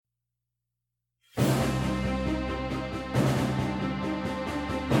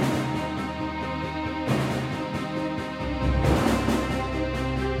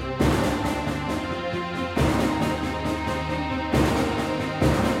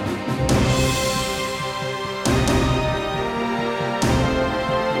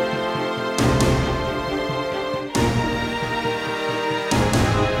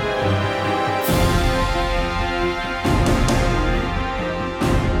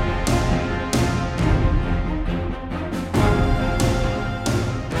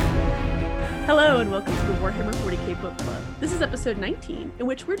Book Club. This is episode 19, in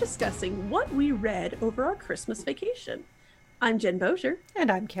which we're discussing what we read over our Christmas vacation. I'm Jen Bozier. And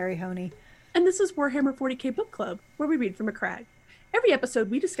I'm Carrie Honey. And this is Warhammer 40k Book Club, where we read from a crag. Every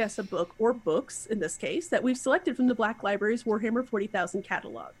episode, we discuss a book, or books in this case, that we've selected from the Black Library's Warhammer 40,000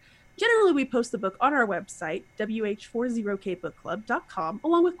 catalog. Generally, we post the book on our website, WH40kbookclub.com,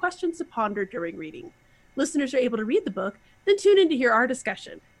 along with questions to ponder during reading. Listeners are able to read the book, then tune in to hear our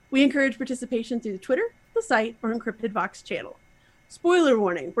discussion. We encourage participation through the Twitter, the site, or Encrypted Vox channel. Spoiler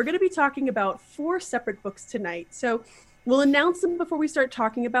warning, we're going to be talking about 4 separate books tonight, so we'll announce them before we start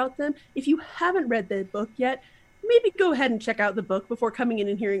talking about them. If you haven't read the book yet, maybe go ahead and check out the book before coming in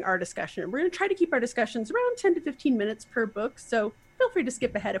and hearing our discussion. We're going to try to keep our discussions around 10 to 15 minutes per book, so feel free to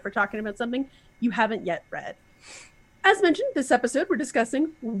skip ahead if we're talking about something you haven't yet read. As mentioned, this episode, we're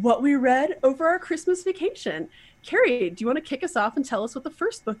discussing what we read over our Christmas vacation. Carrie, do you want to kick us off and tell us what the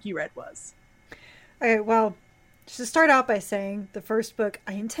first book you read was? Okay, well, to start out by saying the first book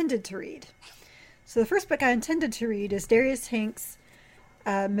I intended to read. So the first book I intended to read is Darius Hink's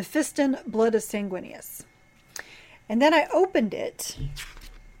Mephiston, Blood of Sanguinius. And then I opened it,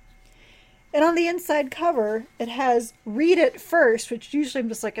 and on the inside cover, it has Read It First, which usually I'm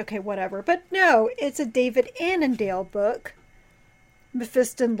just like, okay, whatever. But no, it's a David Annandale book,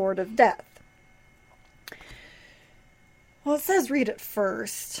 Mephiston, Lord of Death. Well, it says Read It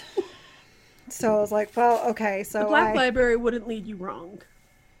First. So I was like, well, okay. So the Black Library wouldn't lead you wrong.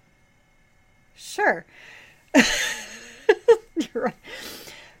 Sure. You're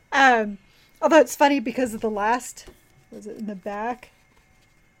right. Although it's funny because of the last, was it in the back?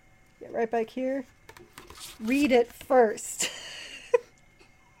 Yeah, right back here. Read It First.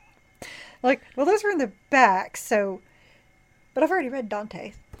 Like, well, those were in the back, so, but I've already read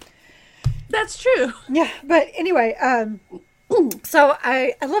Dante. That's true. Yeah, but anyway, so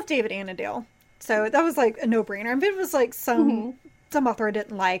I love David Annandale. So that was like a no-brainer. I mean, it was like some author I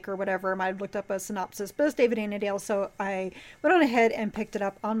didn't like or whatever. I might have looked up a synopsis, but it's David Annandale. So I went on ahead and picked it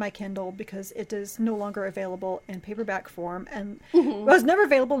up on my Kindle because it is no longer available in paperback form. And it was never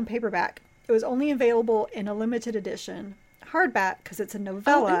available in paperback. It was only available in a limited edition hardback because it's a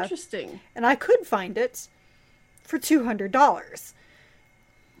novella. Oh, interesting. And I could find it for $200.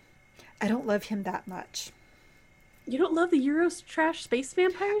 I don't love him that much. You don't love the Euros trash space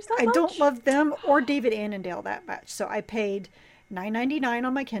vampires that much? I don't love them or David Annandale that much. So I paid $9.99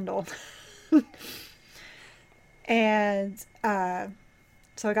 on my Kindle. And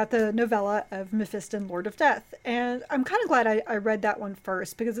so I got the novella of Mephiston, Lord of Death. And I'm kind of glad I read that one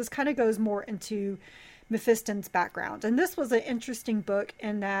first because this kind of goes more into Mephiston's background. And this was an interesting book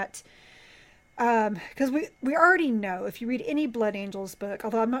in that because we already know, if you read any Blood Angels book,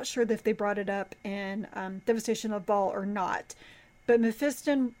 although I'm not sure if they brought it up in Devastation of Baal or not, but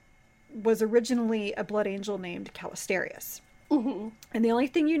Mephiston was originally a Blood Angel named Calistarius. And the only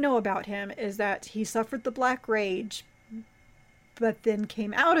thing you know about him is that he suffered the Black Rage, but then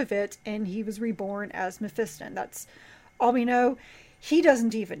came out of it, and he was reborn as Mephiston. That's all we know. He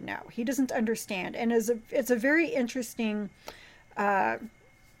doesn't even know. He doesn't understand. And it's a very interesting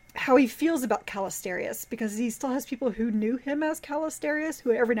how he feels about Calistarius, because he still has people who knew him as Calistarius,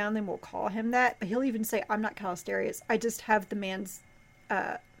 who every now and then will call him that. But he'll even say, I'm not Calistarius. I just have the man's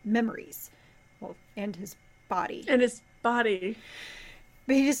memories. Well, and his body. And his body.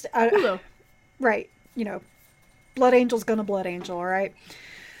 But he just... right. You know, Blood Angel's gonna Blood Angel, all right?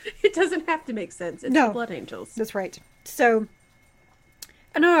 It doesn't have to make sense. It's the Blood Angels. That's right. So,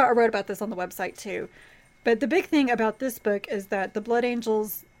 I know I wrote about this on the website too. But the big thing about this book is that the Blood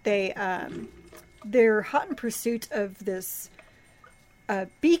Angels... they're hot in pursuit of this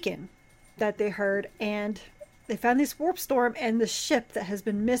beacon that they heard, and they found this warp storm, and the ship that has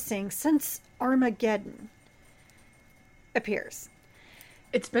been missing since Armageddon appears.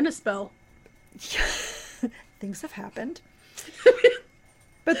 It's been a spell. Things have happened.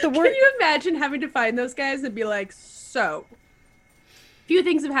 But Can you imagine having to find those guys and be like, so... few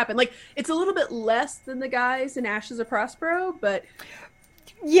things have happened. Like, it's a little bit less than the guys in Ashes of Prospero, but...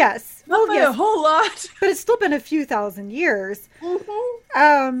 Yes. Not by a whole lot. But it's still been a few thousand years.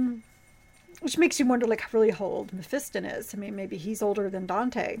 Which makes you wonder, like, really how old Mephiston is. I mean, maybe he's older than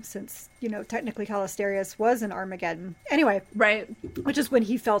Dante, since, you know, technically Calistarius was in Armageddon. Anyway. Right. Which is when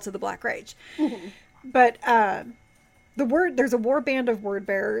he fell to the Black Rage. But there's a war band of word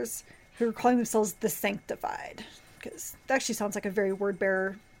bearers who are calling themselves the Sanctified. Because it actually sounds like a very word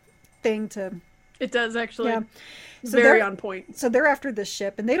bearer thing to... It does, actually. Yeah. So very on point. So they're after this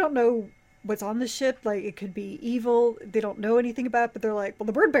ship, and they don't know what's on the ship. Like, it could be evil. They don't know anything about it, but they're like, well,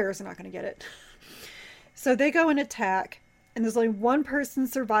 the word bearers are not going to get it. So they go and attack, and there's only one person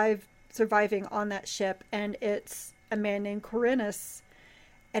survived surviving on that ship, and it's a man named Corinus.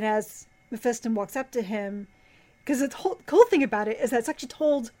 And as Mephiston walks up to him, because the whole cool thing about it is that it's actually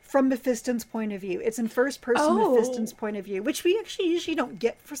told from Mephiston's point of view. It's in first person Mephiston's point of view, which we actually usually don't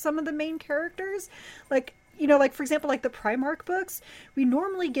get for some of the main characters. Like, like for example, like the Primarch books, we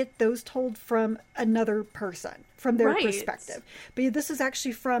normally get those told from another person, from their perspective. But this is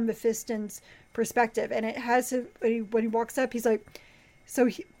actually from Mephiston's perspective. And it has, when he walks up, he's like, so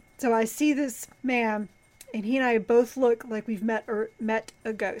I see this man, and he and I both look like we've met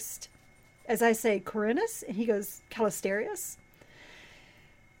a ghost. As I say, Corinus, and he goes, Calistarius.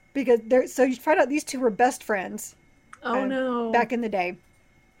 Because so you find out these two were best friends. Oh no! Back in the day,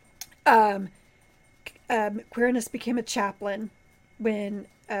 Quirinus became a chaplain when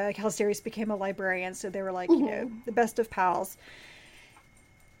Calistarius became a librarian. So they were like, the best of pals.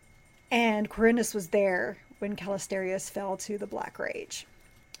 And Quirinus was there when Calistarius fell to the Black Rage,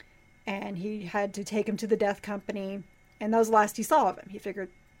 and he had to take him to the Death Company, and that was the last he saw of him. He figured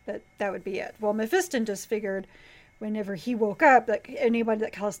that would be it. Well, Mephiston just figured whenever he woke up that anybody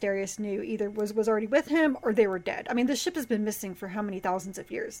that Calistarius knew either was already with him or they were dead. I mean, the ship has been missing for how many thousands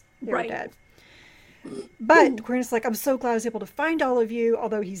of years? They were dead. But Quirinus is like, I'm so glad I was able to find all of you,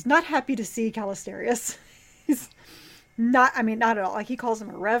 although he's not happy to see Calistarius. He's not at all. Like, he calls him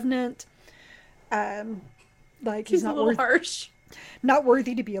a revenant. Like, he's not a little harsh. Not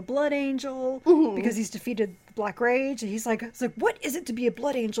worthy to be a blood angel because he's defeated the Black Rage. And he's like, what is it to be a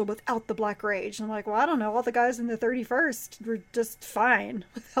blood angel without the Black Rage? And I'm like, well, I don't know. All the guys in the 31st were just fine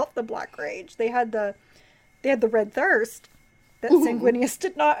without the Black Rage. They had the red thirst that Sanguinius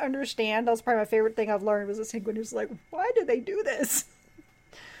did not understand. That was probably my favorite thing I've learned, was that Sanguinius was like, why do they do this?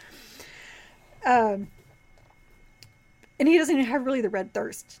 And he doesn't even have really the red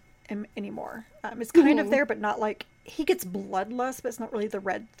thirst anymore. It's kind of there, but not like, he gets bloodlust, but it's not really the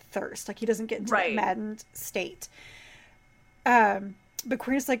red thirst. Like, he doesn't get into that maddened state. But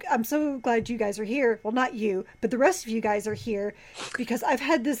Quirinus like, I'm so glad you guys are here. Well, not you, but the rest of you guys are here because I've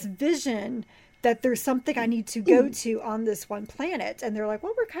had this vision that there's something I need to go to on this one planet. And they're like,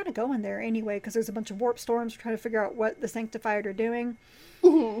 well, we're kind of going there anyway because there's a bunch of warp storms. We're trying to figure out what the Sanctified are doing.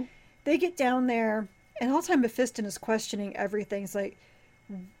 They get down there, and all the time Mephiston is questioning everything. It's like,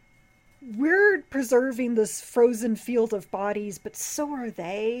 we're preserving this frozen field of bodies, but so are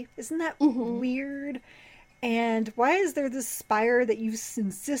they. Isn't that weird? And why is there this spire that you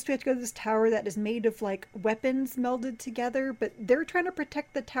insist we have to go to this tower that is made of like weapons melded together, but they're trying to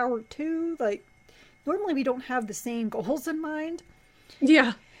protect the tower too? Like, normally we don't have the same goals in mind.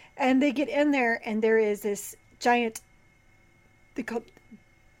 Yeah. And they get in there, and there is this giant, they call it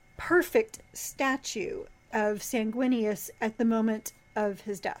perfect statue of Sanguinius at the moment of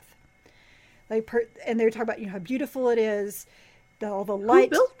his death. And they were talking about, how beautiful it is, all the light.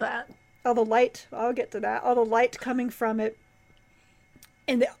 Who built that? All the light. I'll get to that. All the light coming from it,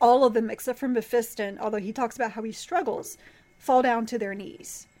 and all of them except for Mephiston, although he talks about how he struggles, fall down to their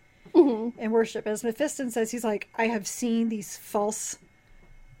knees and worship. As Mephiston says, he's like, I have seen these false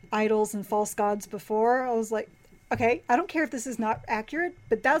idols and false gods before. I was like, okay, I don't care if this is not accurate,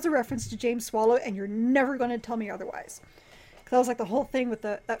 but that was a reference to James Swallow, and you're never going to tell me otherwise. That was like the whole thing with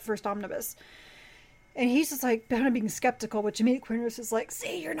that first omnibus. And he's just like kind of being skeptical, which immediately Quirinus is like,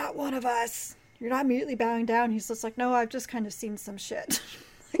 see, you're not one of us. You're not immediately bowing down. He's just like, no, I've just kind of seen some shit.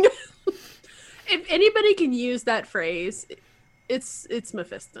 If anybody can use that phrase, it's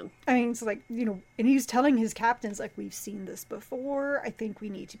Mephiston. I mean, it's like, and he's telling his captains, like, we've seen this before. I think we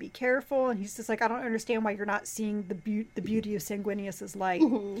need to be careful. And he's just like, I don't understand why you're not seeing the beauty of Sanguinius's light.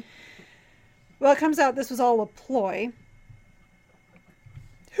 Well, it comes out this was all a ploy.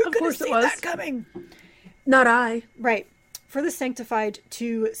 Who could have seen that coming? Not I. Right. For the Sanctified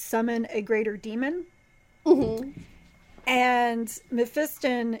to summon a greater demon. And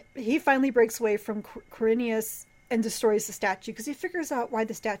Mephiston, he finally breaks away from Quirinus and destroys the statue because he figures out why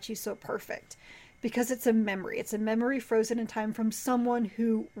the statue is so perfect. Because it's a memory. It's a memory frozen in time from someone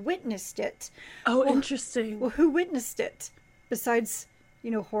who witnessed it. Oh, interesting. Well, who witnessed it? Besides,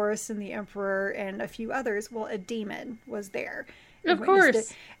 Horus and the Emperor and a few others. Well, a demon was there. Of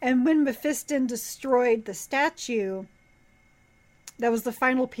course. And when Mephiston destroyed the statue, that was the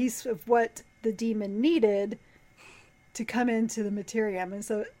final piece of what the demon needed to come into the Materium. And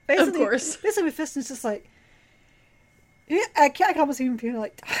so basically Mephiston's just like, I can almost even feel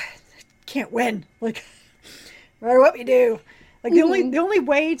like, can't win. Like, no matter what we do. Like, the only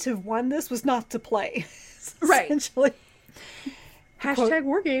way to have won this was not to play. Right. Essentially. Hashtag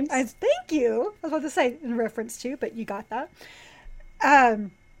war games. Thank you. I was about to say in reference to, but you got that.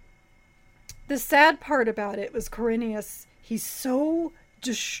 The sad part about it was Quirinus, he's so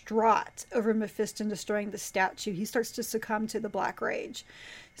distraught over Mephiston destroying the statue. He starts to succumb to the Black Rage.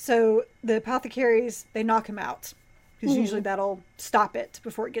 So the apothecaries, they knock him out, because usually that'll stop it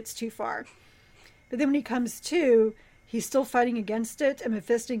before it gets too far. But then when he comes to, he's still fighting against it, and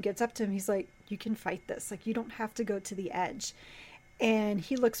Mephiston gets up to him. He's like, you can fight this. Like, you don't have to go to the edge. And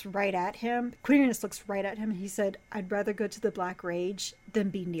he looks right at him. Quirinus looks right at him, and he said, I'd rather go to the Black Rage than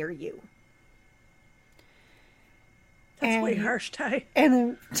be near you. That's way harsh, Ty. And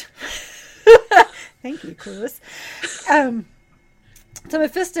then, thank you, Clueless. So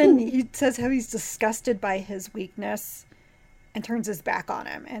Mephiston, he says how he's disgusted by his weakness and turns his back on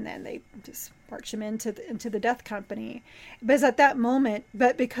him. And then they just march him into the Death Company. But it's at that moment,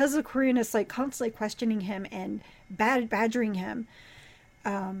 but because of Quirinus like constantly questioning him and badgering him,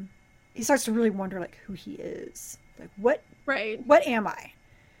 he starts to really wonder like who he is. Like, what am I?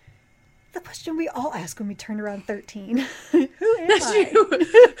 The question we all ask when we turn around 13. Who am I?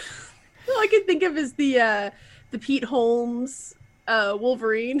 All I can think of is the Pete Holmes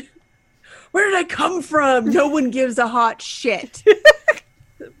Wolverine. Where did I come from? No one gives a hot shit.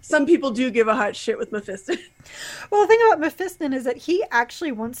 Some people do give a hot shit with Mephiston. Well, the thing about Mephiston is that he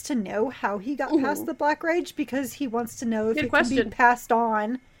actually wants to know how he got past the Black Rage, because he wants to know if it can be passed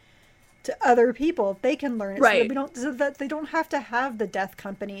on to other people, if they can learn it, right? So that they don't have to have the death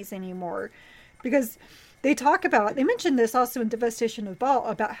companies anymore, because they mention this also in Devastation of Baal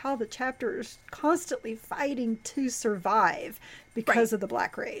about how the chapter is constantly fighting to survive because of the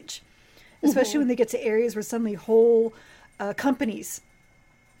Black Rage, especially when they get to areas where suddenly whole companies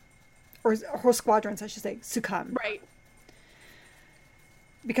or whole squadrons, I should say, succumb, right?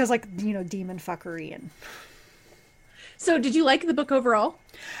 Because demon fuckery and. So did you like the book overall?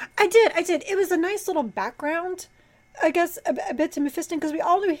 I did. It was a nice little background, I guess, a bit to Mephiston, because we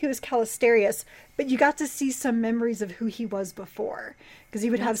all knew he was Callisterius, but you got to see some memories of who he was before, because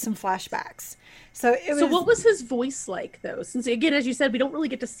he would have some flashbacks. So what was his voice like, though? Since, again, as you said, we don't really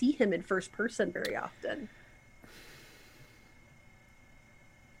get to see him in first person very often.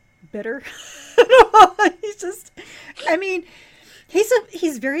 Bitter.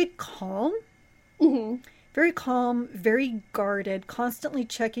 He's very calm. Mm-hmm. Very calm, very guarded, constantly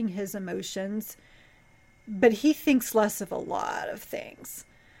checking his emotions, but he thinks less of a lot of things.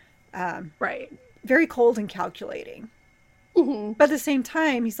 Right. Very cold and calculating. Mm-hmm. But at the same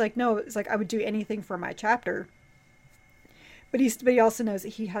time, he's like, no, it's like, I would do anything for my chapter. But he also knows that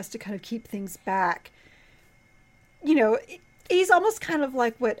he has to kind of keep things back. He's almost kind of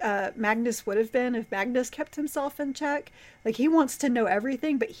like what Magnus would have been if Magnus kept himself in check. Like, he wants to know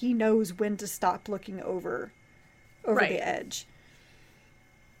everything, but he knows when to stop looking over the edge.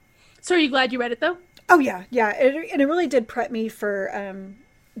 So are you glad you read it, though? Oh, yeah. And it really did prep me for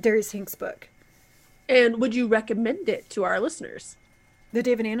Darius Hink's book. And would you recommend it to our listeners? The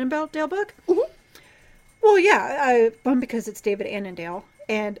David Annandale book? Mm-hmm. Well, yeah. One, because it's David Annandale.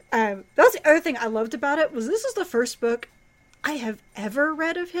 And that was the other thing I loved about it, was this is the first book I have ever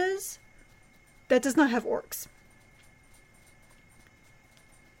read of his that does not have orcs.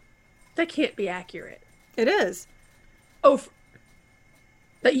 That can't be accurate. It is. Oh,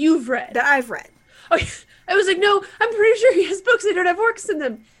 that you've read. That I've read. Oh, I was like, no, I'm pretty sure he has books that don't have orcs in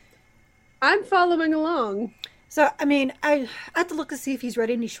them. I'm following along. So, I have to look to see if he's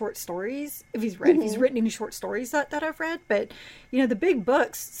read any short stories. If he's written any short stories that I've read. But, the big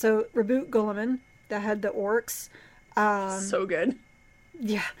books. So, Reboot Guilliman, that had the orcs. So good.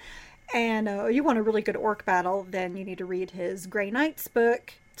 Yeah. And you want a really good orc battle, then you need to read his Grey Knights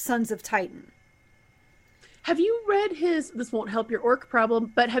book, Sons of Titan. Have you read this won't help your orc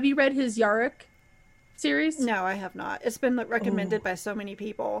problem, but have you read his Yarrick series? No, I have not. It's been recommended by so many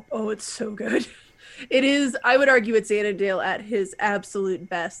people. Oh, it's so good. It is, I would argue it's Annandale at his absolute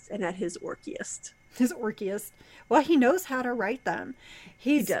best and at his orkiest. His orkiest. Well, he knows how to write them.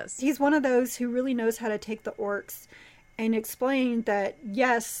 He does. He's one of those who really knows how to take the orcs and explain that,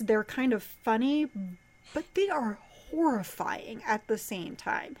 yes, they're kind of funny, but they are horrifying at the same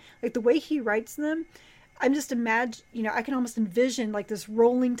time. Like, the way he writes them, I'm just I can almost envision like this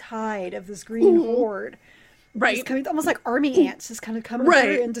rolling tide of this green horde. Right. Coming, almost like army ants just kind of coming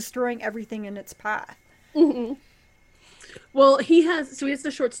through and destroying everything in its path. Mm-hmm. Well, he has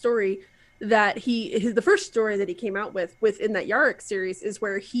the short story that the first story that he came out with within that Yarrick series is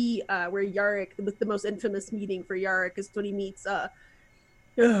where Yarrick, the most infamous meeting for Yarrick is when he meets,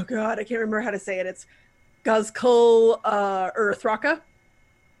 oh God, I can't remember how to say it. It's Gazkul Thraka.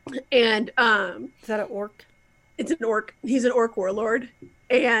 And is that an orc? It's an orc. He's an orc warlord.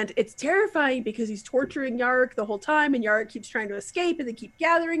 And it's terrifying because he's torturing Yarrick the whole time, and Yarrick keeps trying to escape, and they keep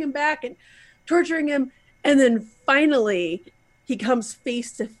gathering him back and torturing him. And then finally he comes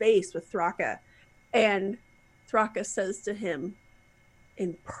face to face with Thraka, and Thraka says to him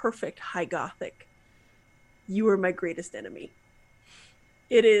in perfect High Gothic, "You are my greatest enemy."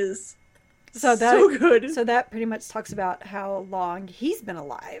 It is so good. So that pretty much talks about how long he's been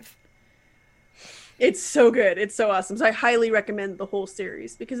alive. It's so good. It's so awesome. So I highly recommend the whole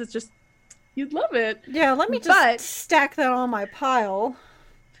series because it's just, you'd love it. Yeah, let me just stack that on my pile.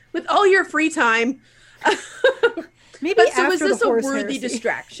 With all your free time. Maybe but so was this a worthy heresy.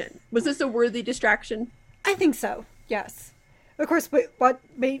 distraction? Was this a worthy distraction? I think so, yes. Of course, watch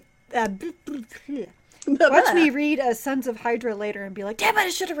me read Sons of Hydra later and be like, damn it, I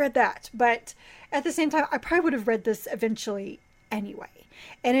should have read that. But at the same time, I probably would have read this eventually anyway.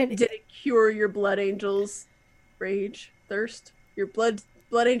 And did it cure your Blood Angel's rage, thirst? Your blood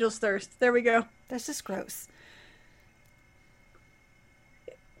Angel's thirst. There we go. That's just gross.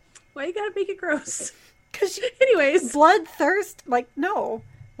 Why you gotta make it gross? Because anyways, bloodthirst, like, no,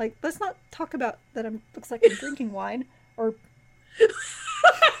 like, let's not talk about that. Looks like I'm drinking wine, or is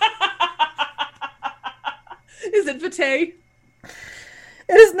it Vitae?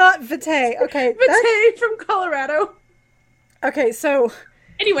 It is not Vitae. Okay, Vitae from Colorado. Okay, so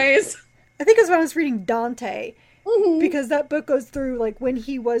anyways, I think it was when I was reading Dante, because that book goes through like when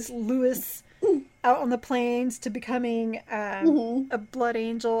he was Lewis out on the plains to becoming a blood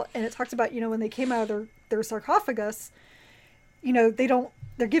angel, and it talks about, when they came out of their sarcophagus,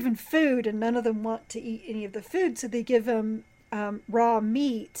 they're given food and none of them want to eat any of the food, so they give them raw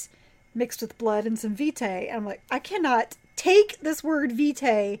meat mixed with blood and some vitae. And I'm like, I cannot take this word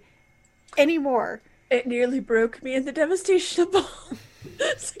vitae anymore. It nearly broke me in the devastation of all.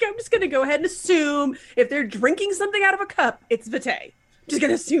 It's like, I'm just going to go ahead and assume if they're drinking something out of a cup, it's vitae. I'm just going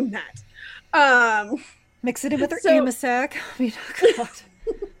to assume that. Mix it in with their Amasac. I mean, oh God.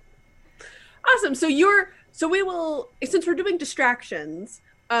 Awesome. So we will, since we're doing distractions,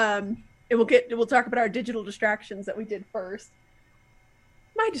 we'll talk about our digital distractions that we did first.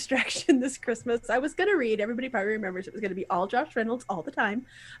 My distraction this Christmas, I was going to read, everybody probably remembers, it was going to be all Josh Reynolds all the time.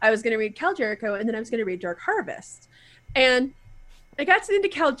 I was going to read Cal Jericho, and then I was going to read Dark Harvest. And I got to the end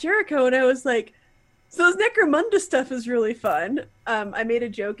of Cal Jericho, and I was like, so this Necromunda stuff is really fun. I made a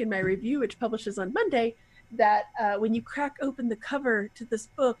joke in my review, which publishes on Monday, that when you crack open the cover to this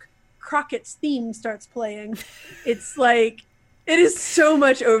book, Crockett's theme starts playing. It's like, it is so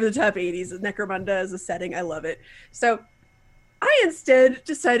much over the top 80s. Necromunda as a setting. I love it. So I instead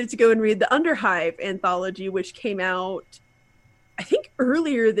decided to go and read the Underhive anthology, which came out, I think,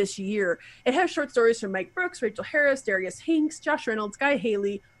 earlier this year. It has short stories from Mike Brooks, Rachel Harris, Darius Hinks, Josh Reynolds, Guy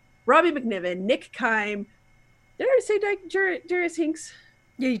Haley, Robbie McNiven, Nick Kime. Did I already say Darius Hinks?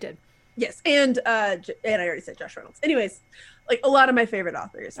 Yeah, you did. Yes, and I already said Josh Reynolds. Anyways, like a lot of my favorite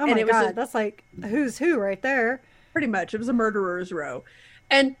authors. Oh my God, that's like who's who right there. Pretty much. It was a murderer's row.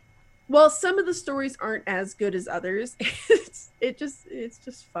 And while some of the stories aren't as good as others, it's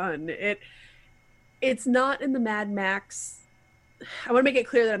just fun. It's not in the Mad Max. I want to make it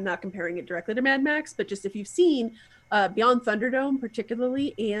clear that I'm not comparing it directly to Mad Max, but just if you've seen Beyond Thunderdome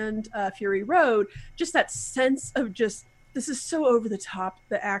particularly and Fury Road, just that sense of just, this is so over the top,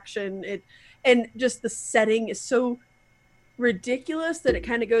 the action, and just the setting is so ridiculous that it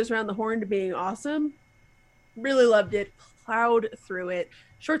kind of goes around the horn to being awesome. Really loved it, plowed through it.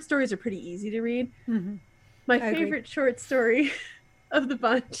 Short stories are pretty easy to read. Mm-hmm. My favorite short story of the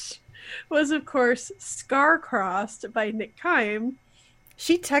bunch was, of course, Scar Crossed by Nick Kime.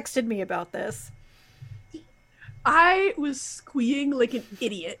 She texted me about this. I was squeeing like an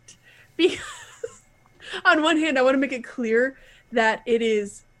idiot because on one hand, I want to make it clear that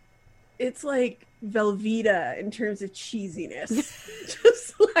it's like Velveeta in terms of cheesiness.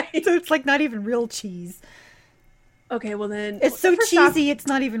 Just like, so it's like not even real cheese. Okay, well then it's so cheesy it's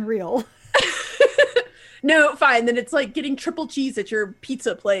not even real. No, fine. Then it's like getting triple cheese at your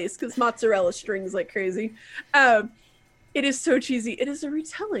pizza place because mozzarella strings like crazy. It is so cheesy. It is a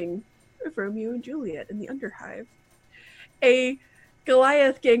retelling of Romeo and Juliet in the Underhive. A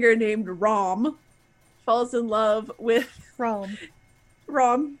Goliath ganger named Rom falls in love with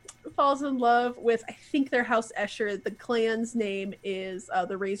Rom falls in love with, I think, their House Escher. The clan's name is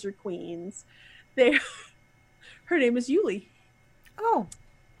the Razor Queens. Her name is Yuli. Oh.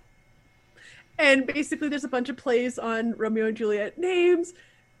 And basically there's a bunch of plays on Romeo and Juliet names.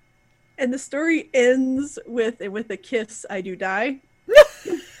 And the story ends with a kiss, I do die.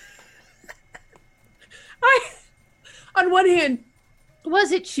 On one hand,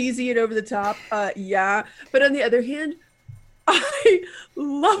 was it cheesy and over the top? Yeah. But on the other hand, I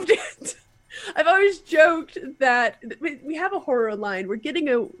loved it. I've always joked that we have a horror line. We're getting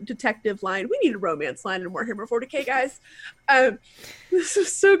a detective line. We need a romance line in Warhammer 40k, guys. This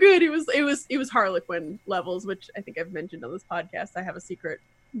was so good. It was Harlequin levels, which I think I've mentioned on this podcast. I have a secret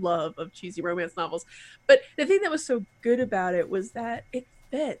love of cheesy romance novels. But the thing that was so good about it was that it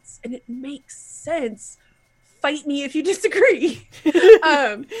fits and it makes sense. Fight me if you disagree.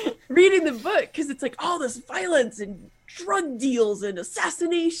 Reading the book, because it's like all this violence and drug deals and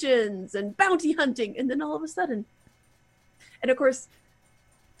assassinations and bounty hunting, and then all of a sudden, and of course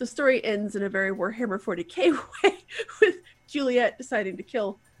the story ends in a very Warhammer 40k way, with Juliet deciding to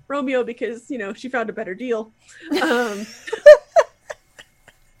kill Romeo because, you know, she found a better deal. And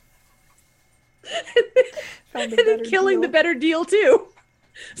then killing the better deal too.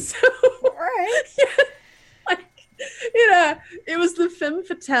 So right. Yeah, like, it was the femme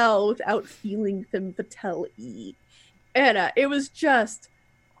fatale without feeling femme fatale-y. And it was just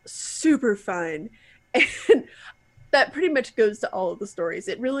super fun. And that pretty much goes to all of the stories.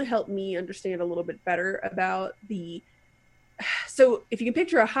 It really helped me understand a little bit better about so if you can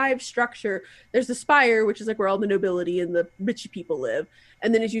picture a hive structure, there's the spire, which is like where all the nobility and the rich people live.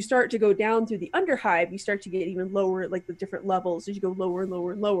 And then as you start to go down through the underhive, you start to get even lower, like the different levels as you go lower and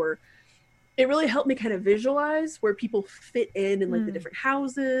lower and lower. It really helped me kind of visualize where people fit in like the different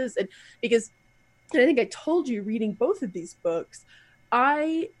houses. And because, and I think I told you reading both of these books,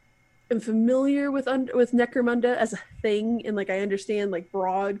 I am familiar with Necromunda as a thing, and like I understand like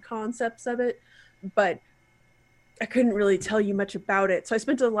broad concepts of it, but I couldn't really tell you much about it. So I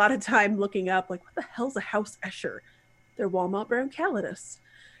spent a lot of time looking up like, what the hell's a House Escher? They're Walmart Brown Calidus.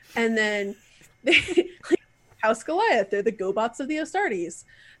 And then like, House Goliath, they're the GoBots of the Astartes.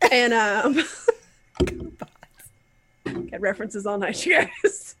 And get references all night, you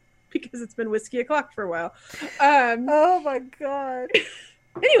guys, because it's been whiskey o'clock for a while. Oh my god.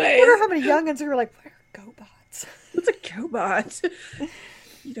 Anyway, I wonder how many youngins were like, what are GoBots? What's a GoBot?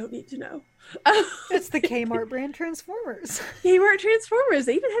 You don't need to know. It's the Kmart brand Transformers. Kmart Transformers.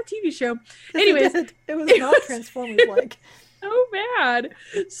 They even have a TV show. Yes, Anyways, it was not Transformers like.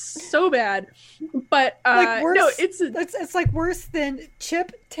 So bad. But like worse, no, it's like worse than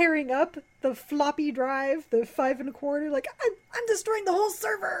Chip tearing up the floppy drive, the 5 1/4. Like I'm destroying the whole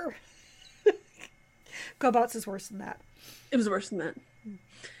server. GoBots is worse than that. It was worse than that.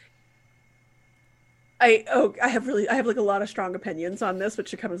 I have like a lot of strong opinions on this, which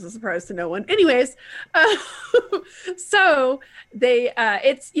should come as a surprise to no one. Anyways, so they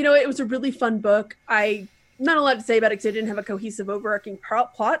it was a really fun book. I not a lot to say about it because I didn't have a cohesive overarching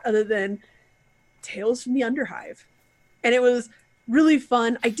plot other than Tales from the Underhive, and it was really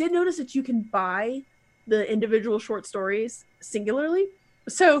fun. I did notice that you can buy the individual short stories singularly,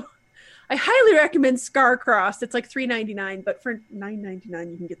 so I highly recommend Scarcrossed. It's like $3.99, but for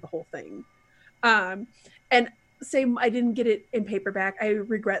 $9.99 you can get the whole thing. And same, I didn't get it in paperback. I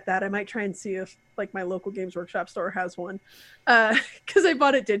regret that. I might try and see if like my local Games Workshop store has one, because I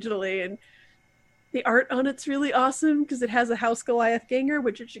bought it digitally, and the art on it's really awesome because it has a House Goliath ganger,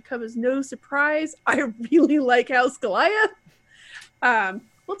 which it should come as no surprise. I really like House Goliath.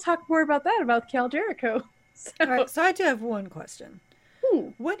 We'll talk more about that about Cal Jericho. All right, so I do have one question.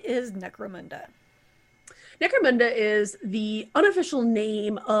 What is Necromunda? Necromunda is the unofficial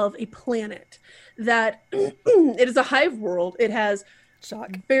name of a planet that it is a hive world. It has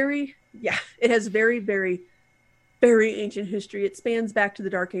very, very, very ancient history. It spans back to the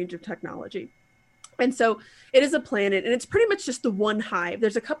Dark Age of technology. And so it is a planet, and it's pretty much just the one hive.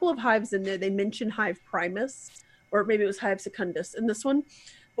 There's a couple of hives in there. They mention Hive Primus, or maybe it was Hive Secundus in this one.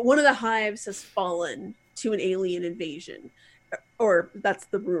 But one of the hives has fallen to an alien invasion. Or that's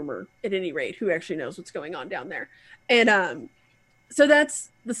the rumor, at any rate. Who actually knows what's going on down there? And so that's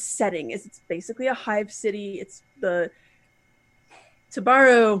the setting. It's basically a hive city. It's to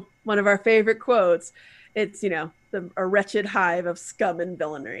borrow one of our favorite quotes, it's, a wretched hive of scum and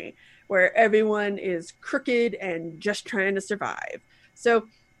villainy, where everyone is crooked and just trying to survive. So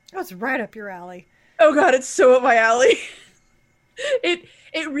that's right up your alley. Oh god, it's so up my alley. It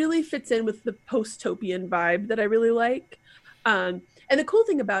really fits in with the post-topian vibe that I really like. And the cool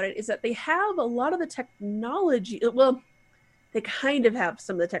thing about it is that they have a lot of the technology. Well, they kind of have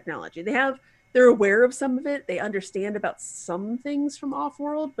some of the technology. They're aware of some of it. They understand about some things from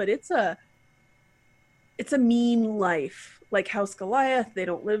off-world, but it's a mean life. Like House Goliath, they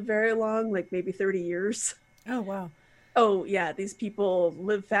don't live very long, like maybe 30 years. Oh, wow. Oh, yeah, these people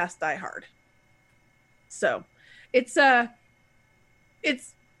live fast, die hard. So, it's all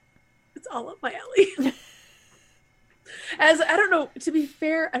up my alley. As I don't know, to be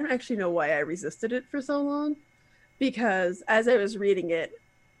fair, I don't actually know why I resisted it for so long, because as I was reading it,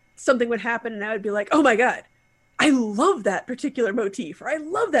 something would happen and I would be like, oh my God, I love that particular motif, or I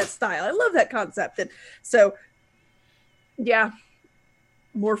love that style. I love that concept. And so, yeah,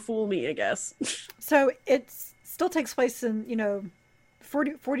 more fool me, I guess. So it still takes place in,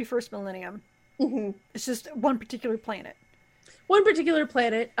 41st millennium. Mm-hmm. It's just one particular planet. One particular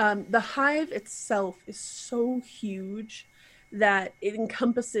planet. The hive itself is so huge that it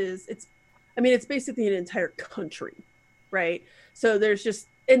encompasses, it's basically an entire country, right? So there's just,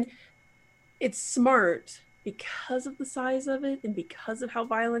 and it's smart because of the size of it and because of how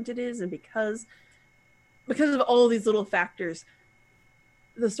violent it is and because of all these little factors.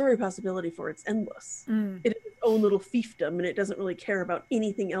 The story possibility for it's endless. It is its own little fiefdom, and it doesn't really care about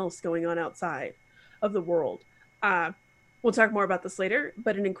anything else going on outside of the world. We'll talk more about this later,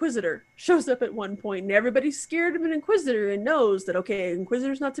 but an Inquisitor shows up at one point, and everybody's scared of an Inquisitor and knows that, okay,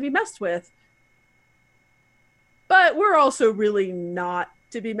 Inquisitor's not to be messed with. But we're also really not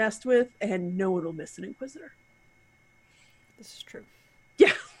to be messed with, and no one will miss an Inquisitor. This is true.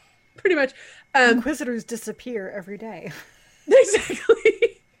 Yeah, pretty much. Inquisitors disappear every day.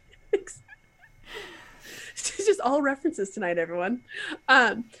 Exactly. It's just all references tonight, everyone.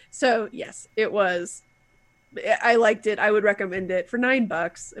 So yes, it was. I liked it. I would recommend it for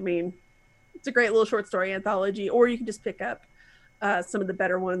 $9. I mean, it's a great little short story anthology, or you can just pick up some of the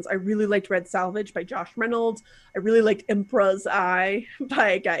better ones. I really liked Red Salvage by Josh Reynolds. I really liked Emperor's Eye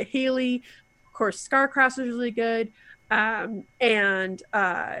by Guy Haley. Of course, Scarcross was really good. And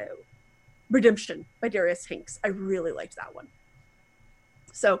Redemption by Darius Hinks. I really liked that one.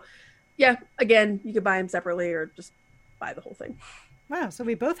 So, yeah, again, you could buy them separately or just buy the whole thing. Wow, so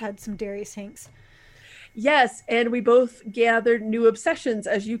we both had some Darius Hinks. Yes, and we both gathered new obsessions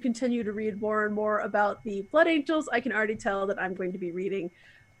as you continue to read more and more about the Blood Angels. I can already tell that I'm going to be reading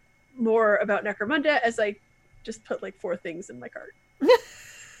more about Necromunda as I just put like 4 things in my cart.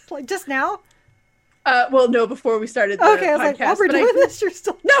 Like just now? Well, no, before we started the okay, I was podcast. like, while we're doing this, you're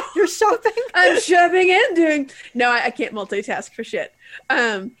still you're shopping? I'm shopping and doing. No, I can't multitask for shit.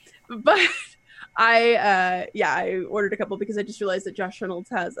 But I ordered a couple because I just realized that Josh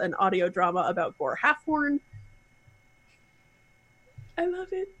Reynolds has an audio drama about Gore Halfhorn. I love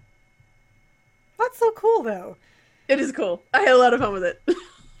it. That's so cool, though. It is cool. I had a lot of fun with it.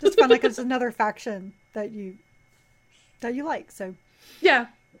 Just fun, like it's another faction that you like. So yeah,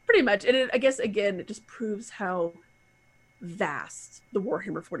 pretty much. And I guess again, it just proves how vast the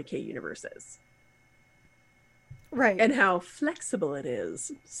Warhammer 40k universe is, right, and how flexible it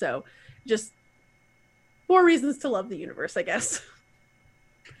is. So just more reasons to love the universe, I guess.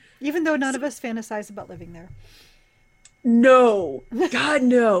 Even though none of us fantasize about living there. No, God,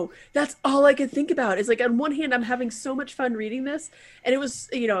 no. That's all I could think about. Is like, on one hand, I'm having so much fun reading this, and it was,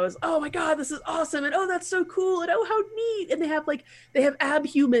 oh my God, this is awesome, and oh, that's so cool, and oh, how neat. And they have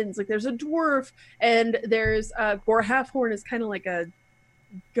abhumans, like there's a dwarf, and there's Gore Halfhorn is kind of like a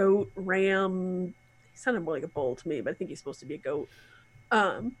goat ram. He sounded more like a bull to me, but I think he's supposed to be a goat,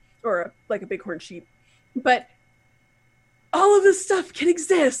 or like a bighorn sheep. But all of this stuff can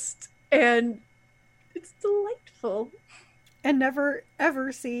exist, and it's delightful. And never,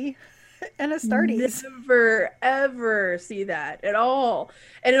 ever see an Astartes. Never, ever see that at all.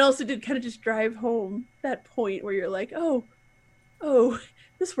 And it also did kind of just drive home that point where you're like, oh,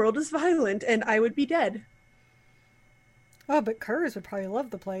 this world is violent, and I would be dead. Oh, but Kurz would probably love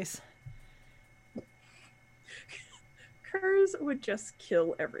the place. Kurz would just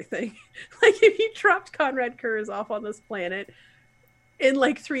kill everything. Like, if you dropped Conrad Kurz off on this planet, in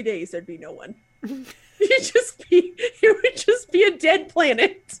like 3 days, there'd be no one. It would just be a dead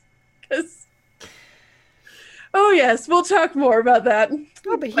planet. Because, oh yes, we'll talk more about that.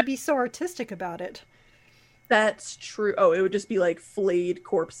 Oh, but he'd be so artistic about it. That's true. Oh, it would just be like flayed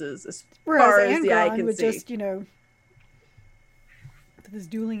corpses as Whereas far as Angron the eye can would see. Just, with his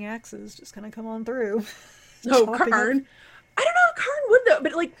dueling axes, just kind of come on through. Oh, Karn. I don't know if Karn would though,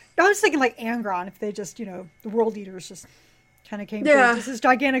 but like, I was thinking like Angron, if they just, the world eaters just kind of came through. Just this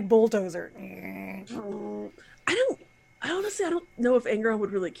gigantic bulldozer. I honestly don't know if Angron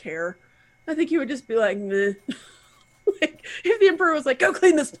would really care. I think he would just be like, meh. Like, if the Emperor was like, go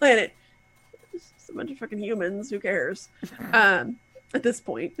clean this planet. It's just a bunch of fucking humans, who cares? At this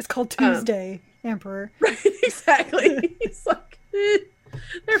point. It's called Tuesday, Emperor. Right, exactly. He's like,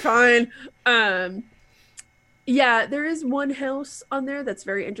 they're fine. Yeah, there is one house on there that's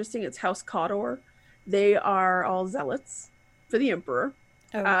very interesting. It's House Cawdor. They are all zealots for the Emperor.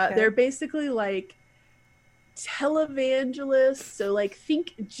 Okay. They're basically like televangelists. So like,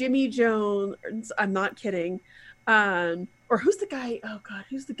 think Jimmy Jones. I'm not kidding. Or who's the guy? Oh God,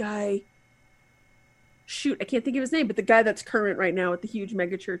 who's the guy? shoot, I can't think of his name, but the guy that's current right now at the huge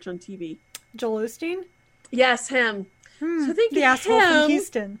mega church on TV. Joel Osteen? Yes, him. So I think the asshole from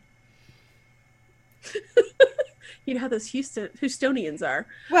Houston. You know how those Houstonians are.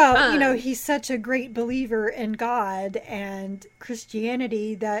 Well, he's such a great believer in God and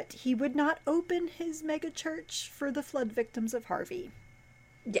Christianity that he would not open his megachurch for the flood victims of Harvey.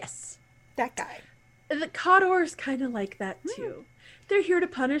 Yes. That guy. The Cawdors kind of like that too. They're here to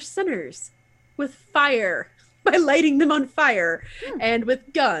punish sinners with fire, by lighting them on fire, and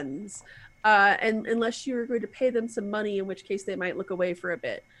with guns. And unless you're going to pay them some money, in which case they might look away for a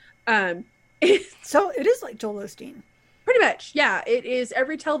bit. So it is like Joel Osteen. Pretty much, yeah. It is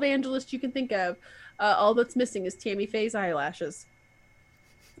every televangelist you can think of. All that's missing is Tammy Faye's eyelashes.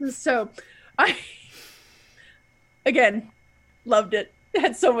 So, I, again, loved it.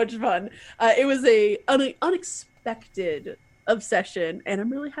 Had so much fun. It was an unexpected obsession, and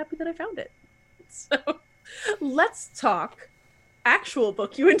I'm really happy that I found it. So, let's talk actual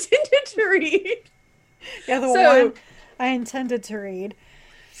book you intended to read. Yeah, the one I intended to read.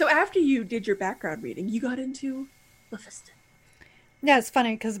 So after you did your background reading, you got into Mephiston. Yeah, it's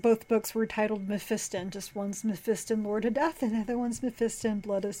funny because both books were titled Mephiston. Just one's Mephiston, Lord of Death, and the other one's Mephiston,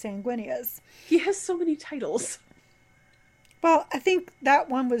 Blood of Sanguinius. He has so many titles. Well, I think that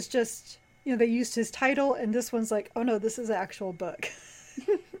one was just, they used his title, and this one's like, oh no, this is an actual book.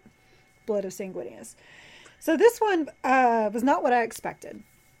 Blood of Sanguinius. So this one was not what I expected.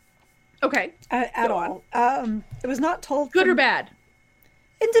 Okay. At all. It was not told... Good or bad?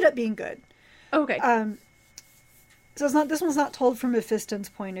 Ended up being good. Okay. So this one's not told from Mephiston's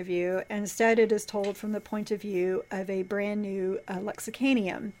point of view. Instead, it is told from the point of view of a brand new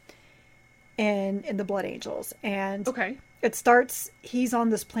Lexicanium in the Blood Angels. And it starts, he's on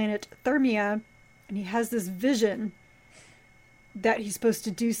this planet Thermia, and he has this vision that he's supposed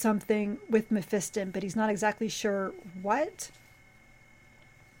to do something with Mephiston, but he's not exactly sure what.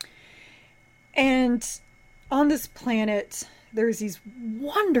 And on this planet, there's these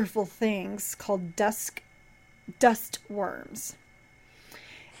wonderful things called dust worms.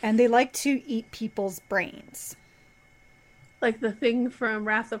 And they like to eat people's brains. Like the thing from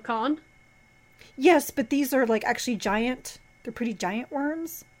Wrath of Khan? Yes, but these are like actually giant. They're pretty giant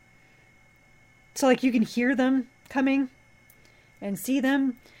worms. So like you can hear them coming and see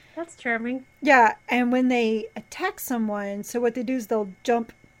them. That's charming. Yeah, and when they attack someone, so what they do is they'll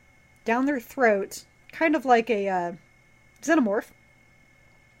jump down their throat, kind of like a xenomorph.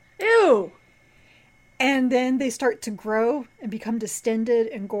 Ew! And then they start to grow and become distended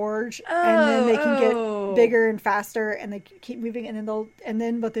and gorge, and then they can get bigger and faster, and they keep moving. And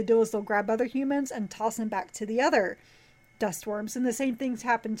then what they do is they'll grab other humans and toss them back to the other dust worms, and the same things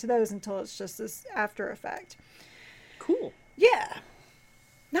happen to those until it's just this after effect. Cool. Yeah,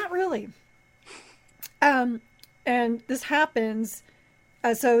 not really. And this happens.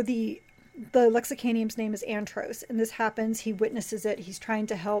 So the Lexicanium's name is Antros, and this happens. He witnesses it. He's trying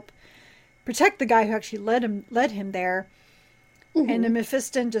to help protect the guy who actually led him there. Mm-hmm. And then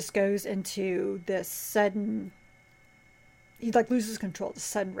Mephiston just goes into this sudden, he like loses control, this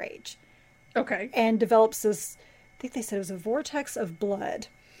sudden rage. Okay. And develops this, I think they said it was a vortex of blood.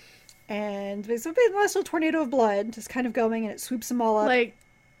 And there's a big nice little tornado of blood just kind of going, and it swoops them all up. Like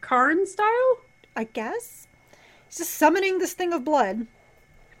Karn style? I guess. He's just summoning this thing of blood.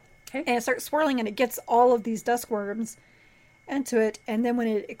 Okay. And it starts swirling, and it gets all of these dust worms into it, and then when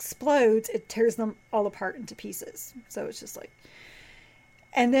it explodes, it tears them all apart into pieces. So it's just like,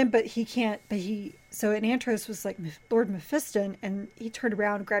 and then, so Antros was like, Lord Mephiston, and he turned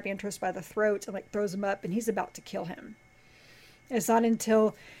around and grabbed Antros by the throat and like throws him up, and he's about to kill him. And it's not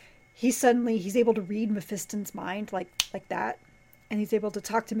until he's able to read Mephiston's mind like that, and he's able to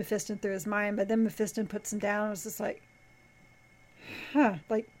talk to Mephiston through his mind, but then Mephiston puts him down. It was just like,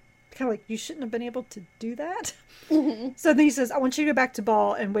 like, kind of like, you shouldn't have been able to do that. Mm-hmm. So then he says, I want you to go back to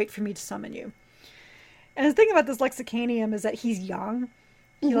Ball and wait for me to summon you. And the thing about this Lexicanium is that he's young.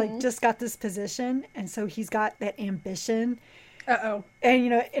 He mm-hmm. like just got this position, and so he's got that ambition. Uh-oh.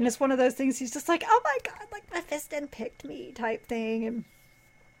 And and it's one of those things, he's just like, oh my god, like Mephiston picked me type thing.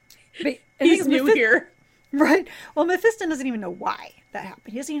 And he's new here. Right. Well, Mephiston doesn't even know why that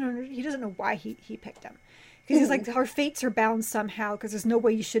happened. He doesn't know why he picked him. Because he's like, our fates are bound somehow, because there's no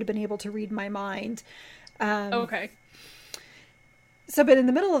way you should have been able to read my mind. Okay. So, but in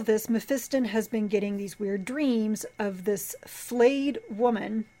the middle of this, Mephiston has been getting these weird dreams of this flayed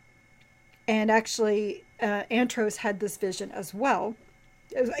woman. And actually, Antros had this vision as well.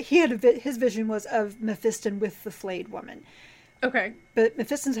 His vision was of Mephiston with the flayed woman. Okay. But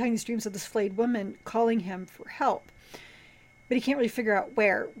Mephiston's having these dreams of this flayed woman calling him for help. but he can't really figure out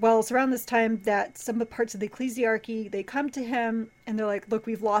where. Well, it's around this time that some of the parts of the ecclesiarchy, they come to him and they're like, look,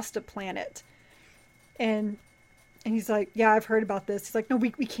 we've lost a planet. And he's like, yeah, I've heard about this. He's like, no,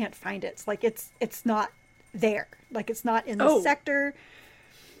 we can't find it. It's like, it's not there. Like, it's not in the sector.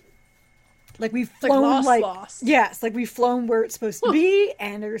 Like, we've flown, like lost. Yes, like we've flown where it's supposed to be,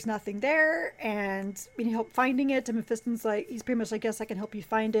 and there's nothing there, and we need help finding it. And Mephiston's like, he's pretty much like, yes, I can help you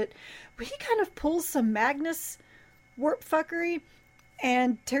find it. But he kind of pulls some Magnus warp fuckery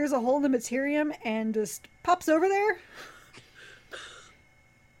and tears a hole in the materium and just pops over there.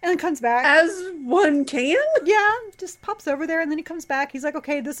 And then comes back. As one can? Yeah, just pops over there, and then he comes back. He's like,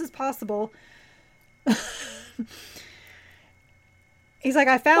 okay, this is possible. He's like,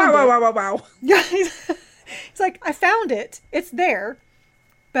 I found it. Wow. Yeah, he's like, I found it. It's there.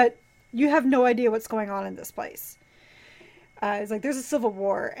 But you have no idea what's going on in this place. He's like, there's a civil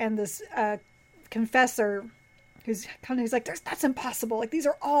war, and this confessor he's like, that's impossible. Like, these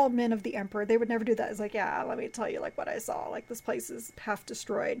are all men of the emperor. They would never do that. It's like, yeah, let me tell you, like, what I saw. Like, this place is half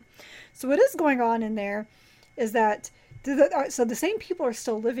destroyed. So what is going on in there is that, so the same people are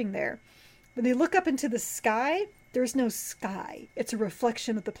still living there. When they look up into the sky, there's no sky. It's a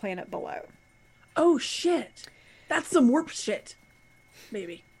reflection of the planet below. Oh, shit. That's some warp shit.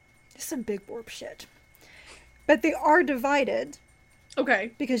 Maybe. It's some big warp shit. But they are divided.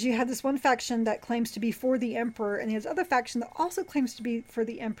 Okay. Because you have this one faction that claims to be for the emperor, and there's other faction that also claims to be for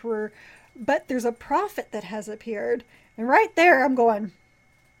the emperor, but there's a prophet that has appeared. And right there, I'm going,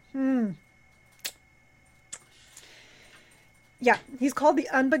 Yeah, he's called the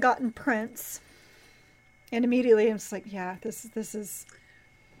Unbegotten Prince. And immediately I'm just like, yeah, this is...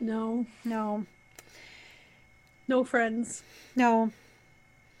 No. No. No friends. No.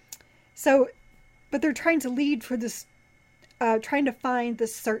 So, but they're trying to lead for this, trying to find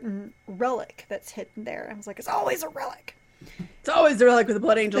this certain relic that's hidden there. I was like, it's always a relic. It's always a relic with the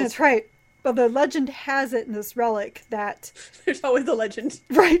Blood Angels. That's right. Well, the legend has it in this relic that... There's always a legend.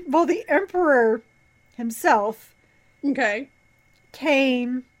 Right. Well, the emperor himself... Okay.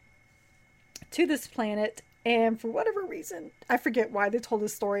 Came to this planet, and for whatever reason, I forget why they told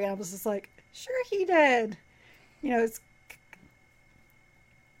this story, and I was just like, sure he did. You know, it's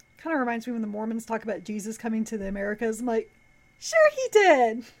kind of reminds me when the Mormons talk about Jesus coming to the Americas. I'm like, sure he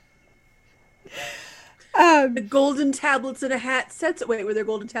did. The golden tablets in a hat sets it. Wait, were there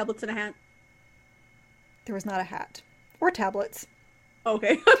golden tablets in a hat? There was not a hat or tablets.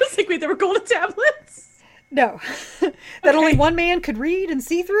 Okay. I was like, wait, there were golden tablets? No. That only one man could read and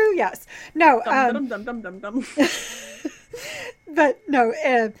see through? Yes. No. Dum. But no,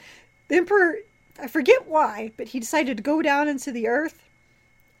 the emperor, I forget why, but he decided to go down into the earth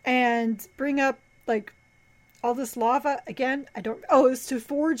and bring up, like, all this lava. Again, it was to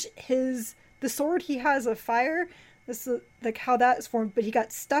forge the sword he has of fire. This is, like, how that is formed, but he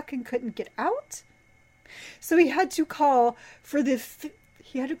got stuck and couldn't get out. So he had to call for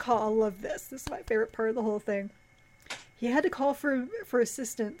I love this. This is my favorite part of the whole thing. He had to call for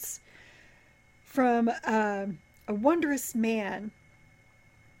assistance from a wondrous man.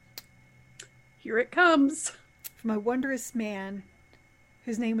 Here it comes. From a wondrous man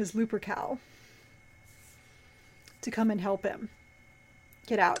whose name was Lupercal. To come and help him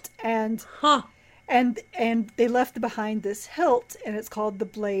get out. And they left behind this hilt, and it's called the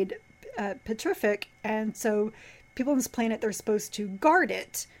Blade Petrific. And so people on this planet, they're supposed to guard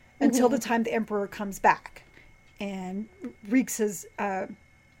it until the time the emperor comes back and wreaks his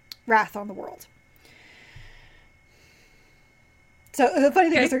wrath on the world. So the funny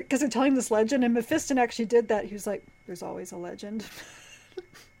thing is, because they're telling this legend, and Mephiston actually did that. He was like, "There's always a legend," and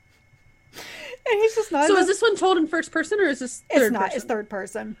he's just not. So is this one told in first person, or is this third It's not. person? It's third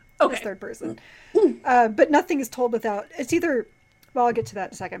person. Okay, it's third person. But nothing is told without. It's either. Well, I'll get to that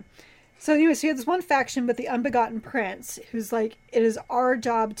in a second. So anyway, so you have this one faction with the Unbegotten Prince, who's like, it is our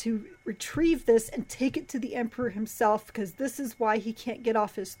job to retrieve this and take it to the emperor himself, because this is why he can't get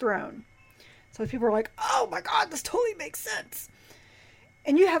off his throne. So people are like, oh my god, this totally makes sense.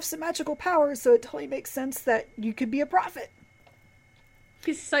 And you have some magical powers, so it totally makes sense that you could be a prophet.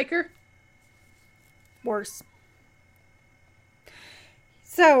 He's a psyker. Worse.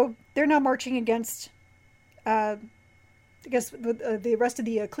 So they're now marching against... I guess with the rest of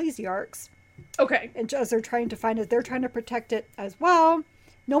the ecclesiarchs. Okay. And as they're trying to find it, they're trying to protect it as well.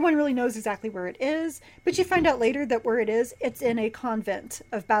 No one really knows exactly where it is, but you find out later that where it is, it's in a convent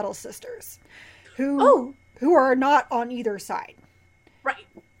of battle sisters who are not on either side. Right.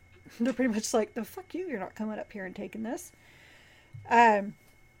 They're pretty much like, the fuck you, you're not coming up here and taking this.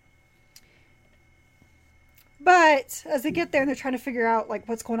 But as they get there and they're trying to figure out like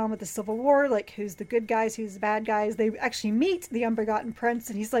what's going on with the Civil War, like who's the good guys, who's the bad guys, they actually meet the Unbegotten Prince,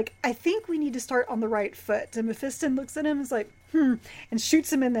 and he's like, I think we need to start on the right foot. And Mephiston looks at him and is like, and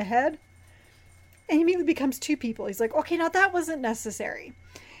shoots him in the head. And he immediately becomes two people. He's like, okay, now that wasn't necessary.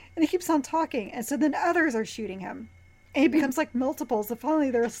 And he keeps on talking. And so then others are shooting him. And he becomes like multiples. And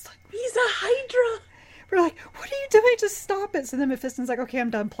finally they're just like, he's a Hydra. We're like, what are you doing? Just stop it. So then Mephiston's like, okay, I'm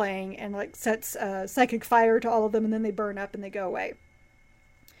done playing. And like sets psychic fire to all of them. And then they burn up and they go away.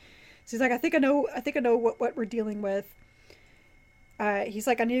 So he's like, I think I know what we're dealing with. He's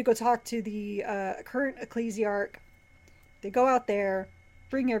like, I need to go talk to the current ecclesiarch. They go out there,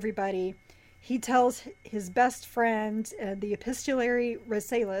 bring everybody. He tells his best friend, the epistolary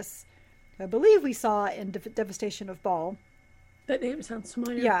Rassalis, I believe we saw in Devastation of Baal. That name sounds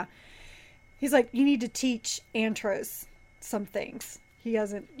familiar. Yeah. He's like, you need to teach Antros some things. He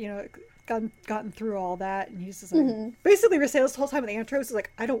hasn't, gotten through all that. And he's just like, basically Rassalis the whole time with Antros is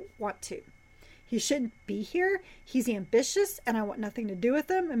like, I don't want to. He shouldn't be here. He's ambitious and I want nothing to do with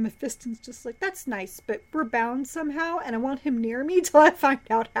him. And Mephiston's just like, that's nice, but we're bound somehow. And I want him near me till I find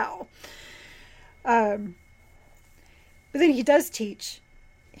out how. But then he does teach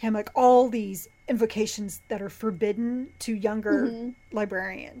him like all these invocations that are forbidden to younger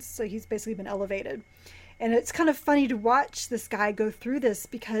librarians. So he's basically been elevated. And it's kind of funny to watch this guy go through this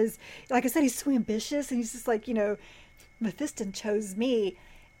because, like I said, he's so ambitious and he's just like, Mephiston chose me.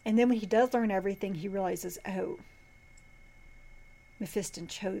 And then when he does learn everything, he realizes, oh, Mephiston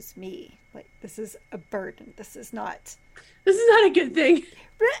chose me. Like, this is a burden. This is not a good thing.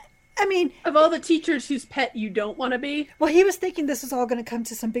 I mean, of all the teachers whose pet you don't want to be. Well, he was thinking this was all going to come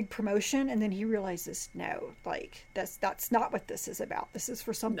to some big promotion, and then he realizes, no, like that's not what this is about. This is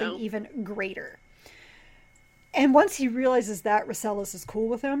for something even greater. And once he realizes that, Rassalis is cool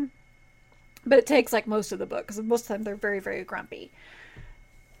with him, but it takes like most of the book because most of the time they're very, very grumpy.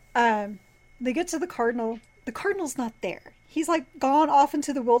 They get to the Cardinal. The Cardinal's not there. He's like gone off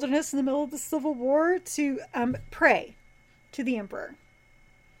into the wilderness in the middle of the Civil War to pray to the Emperor.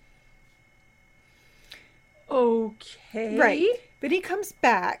 Okay. Right. But he comes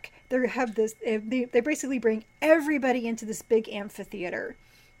back. They basically bring everybody into this big amphitheater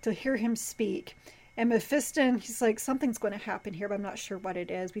to hear him speak. And Mephiston, he's like, something's going to happen here, but I'm not sure what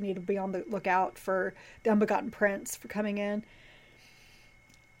it is. We need to be on the lookout for the Unbegotten Prince for coming in.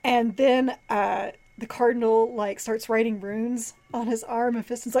 And then the Cardinal like starts writing runes on his arm.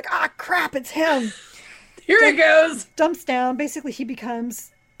 Mephiston's like, ah, crap, it's him. Here it goes. Dumps down. Basically, he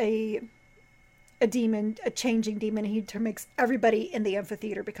becomes a demon, a changing demon. He makes everybody in the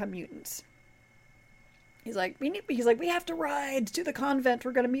amphitheater become mutants. He's like, we have to ride to the convent.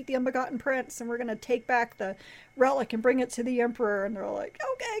 We're going to meet the Unbegotten Prince, and we're going to take back the relic and bring it to the Emperor. And they're like,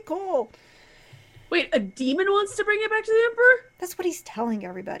 okay, cool. Wait, a demon wants to bring it back to the Emperor? That's what he's telling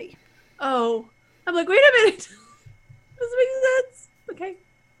everybody. Oh, I'm like, wait a minute. Doesn't make sense. Okay,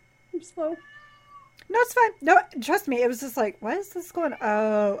 I'm slow. No, it's fine. No, trust me. It was just like, what is this going?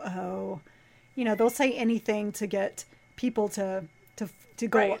 Oh. They'll say anything to get people to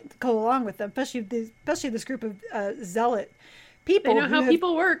go along with them, especially this group of zealot people. They know how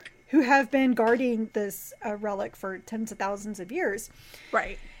people work. Who have been guarding this relic for tens of thousands of years.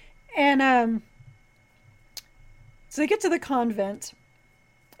 Right. And so they get to the convent,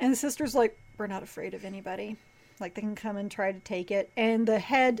 and the sister's like, we're not afraid of anybody. Like, they can come and try to take it. And the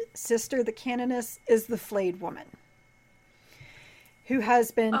head sister, the canoness, is the flayed woman, who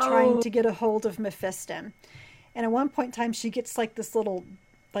has been trying to get a hold of Mephiston. And at one point in time, she gets like this little,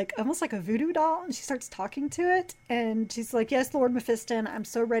 like almost like a voodoo doll, and she starts talking to it. And she's like, yes, Lord Mephiston, I'm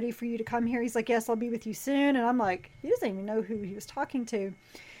so ready for you to come here. He's like, yes, I'll be with you soon. And I'm like, he doesn't even know who he was talking to.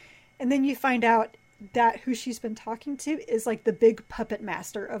 And then you find out that who she's been talking to is like the big puppet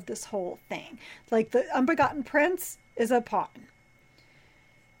master of this whole thing. Like, the Unbegotten Prince is a pawn.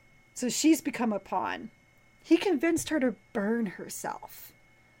 So she's become a pawn. He convinced her to burn herself.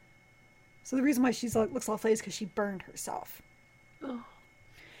 So the reason why she's like, looks all flayed is because she burned herself. Oh.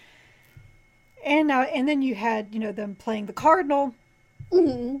 And then you had, them playing the Cardinal.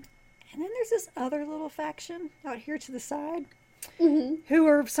 Mm-hmm. And then there's this other little faction out here to the side, who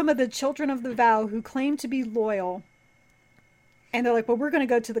are some of the children of the vow who claim to be loyal. And they're like, well, we're going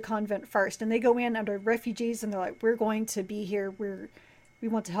to go to the convent first. And they go in under refugees, and they're like, we're going to be here. We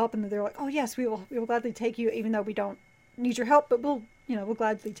want to help. And they're like, oh yes, we will gladly take you, even though we don't need your help, but we'll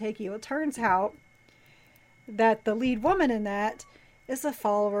gladly take you. It turns out that the lead woman in that is a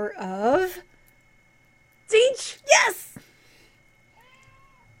follower of Zinch. Yes!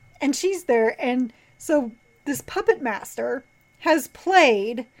 And she's there. And so this puppet master has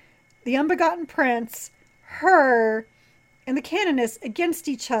played the Unbegotten Prince, her and the canoness against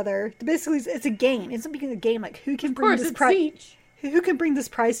each other. Basically, it's a game. It's becoming a game like who can bring this prize? Who can bring this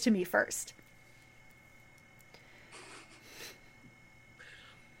prize to me first?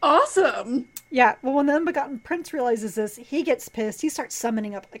 Awesome. Yeah. Well, when the Unbegotten Prince realizes this, he gets pissed. He starts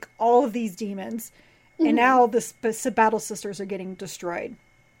summoning up like all of these demons, and now the battle sisters are getting destroyed,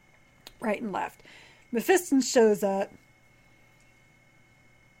 right and left. Mephiston shows up,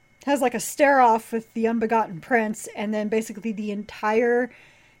 has like a stare off with the Unbegotten Prince, and then basically the entire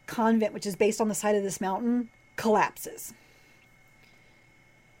convent, which is based on the side of this mountain, collapses.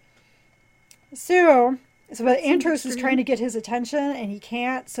 But Antros is trying to get his attention, and he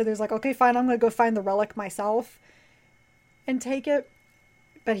can't. So there's like, okay, fine, I'm going to go find the relic myself and take it.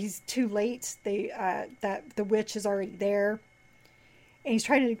 But he's too late. That the witch is already there, and he's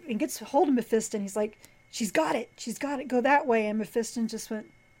trying to and gets hold of Mephiston. He's like, she's got it, go that way. And Mephiston just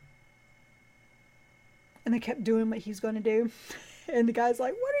went, and they kept doing what he's going to do. And the guy's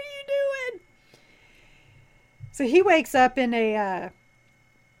like, what are you doing? So he wakes up in a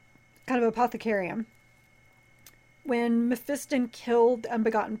kind of apothecarium. When Mephiston killed the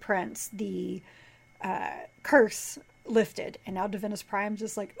Unbegotten Prince, the curse lifted. And now Divinus Prime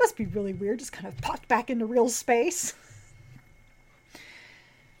just like, must be really weird, just kind of popped back into real space.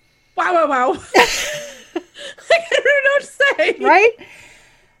 Wow. I don't know what to say. Right?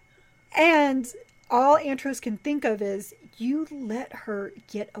 And all Antros can think of is, you let her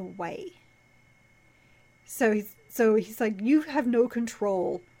get away. So he's like, you have no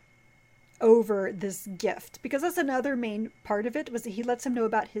control over this gift, because that's another main part of it, was that he lets him know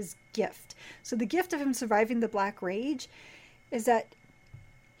about his gift. So the gift of him surviving the Black Rage is that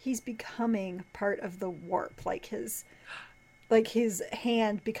he's becoming part of the warp. Like his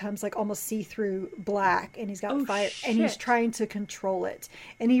hand becomes like almost see-through black, and he's got fire, and he's trying to control it.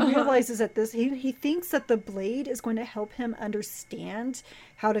 And he realizes that he thinks that the blade is going to help him understand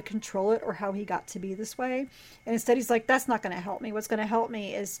how to control it or how he got to be this way. And instead he's like, that's not going to help me. What's going to help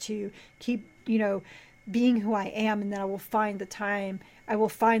me is to keep, being who I am, and then I will find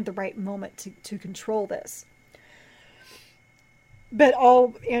the right moment to control this. But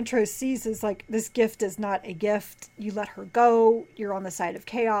all Antros sees is like, this gift is not a gift. You let her go. You're on the side of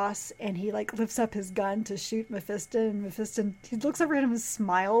chaos. And he like lifts up his gun to shoot Mephiston. And Mephiston, he looks over at him and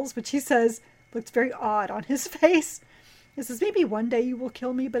smiles, which he says looks very odd on his face. He says, maybe one day you will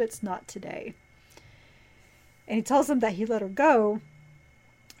kill me, but it's not today. And he tells him that he let her go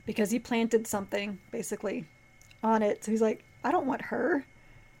because he planted something basically on it. So he's like, I don't want her.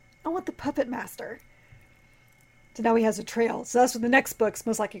 I want the puppet master. So now he has a trail. So that's what the next book's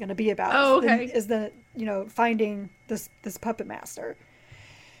most likely going to be about. Oh, okay. Is the finding this puppet master.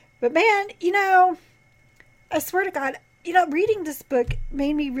 But man, I swear to God, reading this book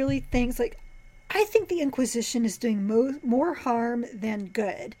made me really think, like, I think the Inquisition is doing more harm than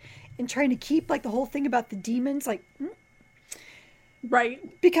good in trying to keep like the whole thing about the demons, like, right.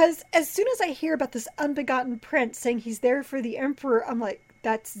 Because as soon as I hear about this Unbegotten Prince saying he's there for the Emperor, I'm like,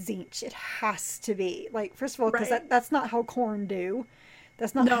 that's Tzeentch. It has to be. Like, first of all, because that's not how Khorne do.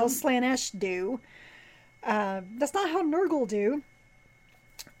 That's not how Slaanesh do. That's not how Nurgle do.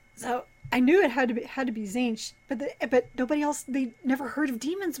 So I knew it had to be Tzeentch, but nobody else. They never heard of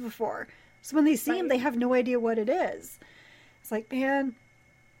demons before. So when they see him, they have no idea what it is. It's like, man,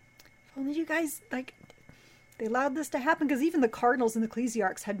 if only you guys like. They allowed this to happen, because even the cardinals and the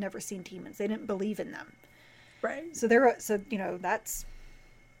ecclesiarchs had never seen demons. They didn't believe in them. Right. So that's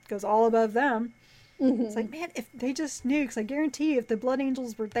goes all above them. Mm-hmm. It's like, man, if they just knew, because I guarantee if the blood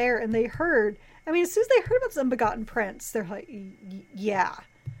angels were there and they heard, I mean, as soon as they heard about the Unbegotten Prince, they're like, yeah,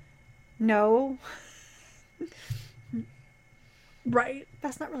 no. Right.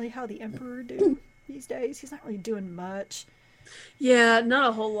 That's not really how the Emperor do these days. He's not really doing much. Yeah, not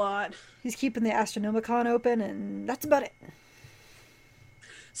a whole lot. He's keeping the Astronomicon open, and that's about it.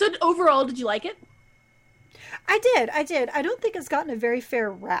 So overall, did you like it? I did. I don't think it's gotten a very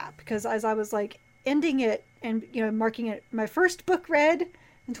fair rap, because as I was like ending it and marking it my first book read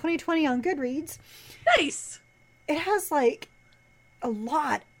in 2020 on Goodreads. Nice. It has like a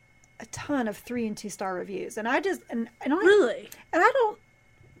ton of 3 and 2 star reviews, and I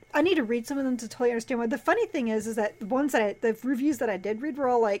need to read some of them to totally understand why. The funny thing is that the reviews that I did read were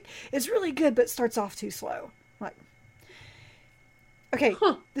all like, it's really good, but starts off too slow. Like, okay,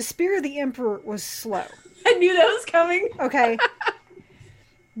 The Spear of the Emperor was slow. I knew that was coming. Okay.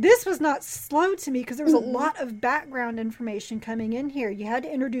 This was not slow to me, because there was a lot of background information coming in here. You had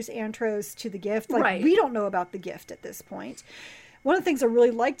to introduce Antros to the gift. Like, we don't know about the gift at this point. One of the things I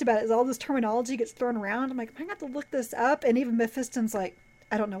really liked about it is all this terminology gets thrown around. I'm like, I have to look this up. And even Mephiston's like,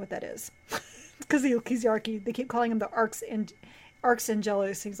 I don't know what that is. because he's Arky. They keep calling him the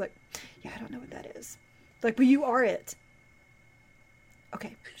Archangelus. He's like, yeah, I don't know what that is. Like, well, you are it.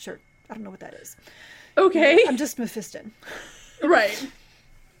 Okay, sure. I don't know what that is. Okay. Yeah, I'm just Mephiston. Right.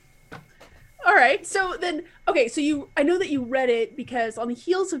 All right. So then, okay. So I know that you read it because on the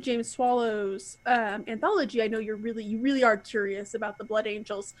heels of James Swallow's anthology, I know you really are curious about the Blood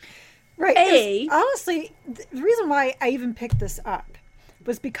Angels. Right. Honestly, the reason why I even picked this up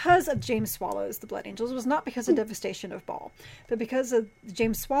was because of James Swallow's The Blood Angels. It was not because of Devastation of Baal, but because of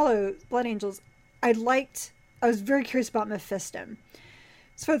James Swallow Blood Angels. I was very curious about Mephiston.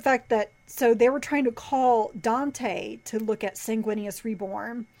 So the fact that, they were trying to call Dante to look at Sanguinius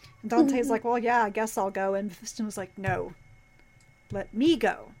Reborn. And Dante's like, well, yeah, I guess I'll go. And Mephiston was like, no, let me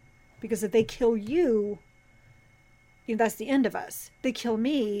go. Because if they kill you, that's the end of us. If they kill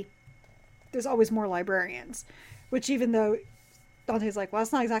me, there's always more librarians. Which even though Dante's like, well,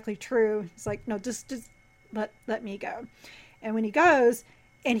 that's not exactly true. He's like, no, just let me go. And when he goes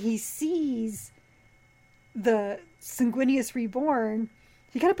and he sees the Sanguinius Reborn,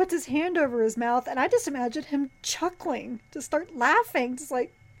 he kind of puts his hand over his mouth, and I just imagine him chuckling, just start laughing, just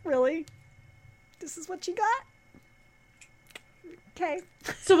like, really? This is what you got? Okay.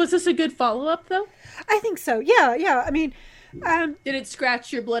 So was this a good follow-up, though? I think so. Yeah. I mean, did it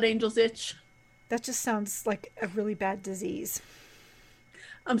scratch your Blood Angel's itch? That just sounds like a really bad disease.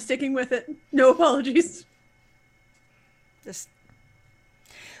 I'm sticking with it. No apologies.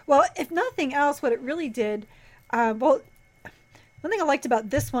 Well, if nothing else, what it really did, one thing I liked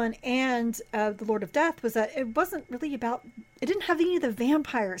about this one and The Lord of Death was that it wasn't really about, it didn't have any of the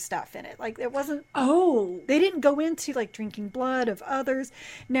vampire stuff in it. Like, it wasn't, they didn't go into, like, drinking blood of others.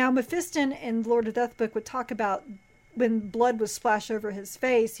 Now, Mephiston in The Lord of Death book would talk about when blood was splashed over his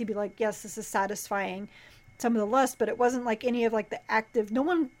face, he'd be like, yes, this is satisfying some of the lust, but it wasn't like any of, like, the active, no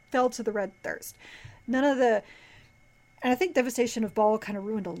one fell to the red thirst. None of the, and I think Devastation of Baal kind of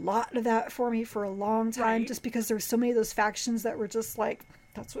ruined a lot of that for me for a long time, just because there were so many of those factions that were just like,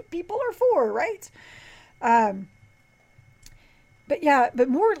 that's what people are for, right? But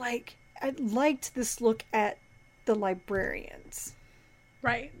more like, I liked this look at the librarians.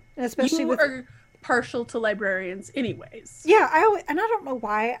 Right. And especially you are partial to librarians anyways. Yeah, I don't know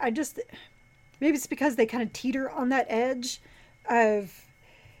why. Maybe it's because they kind of teeter on that edge of,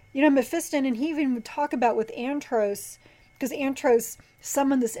 Mephiston, and he even would talk about with Antros, because Antros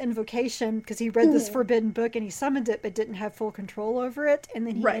summoned this invocation because he read this forbidden book and he summoned it but didn't have full control over it, and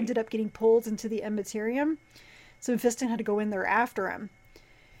then he ended up getting pulled into the Immaterium. So Mephiston had to go in there after him.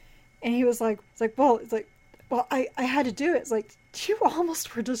 And he was like, well, I had to do it. It's like, you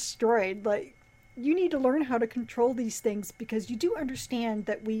almost were destroyed. Like, you need to learn how to control these things because you do understand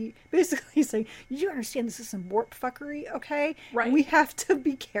that basically saying, you do understand this is some warp fuckery, okay? Right. And we have to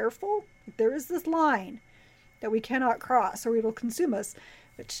be careful. There is this line that we cannot cross or it'll consume us,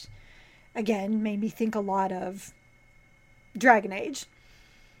 which, again, made me think a lot of Dragon Age.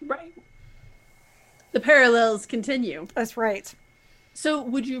 Right. The parallels continue. That's right. So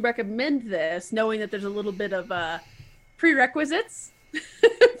would you recommend this, knowing that there's a little bit of prerequisites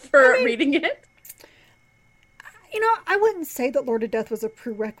for reading it? I wouldn't say that Lord of Death was a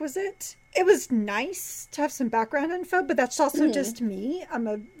prerequisite. It was nice to have some background info, but that's also just me. I'm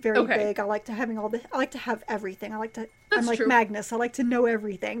a very big, I like to have everything. I'm like true. Magnus. I like to know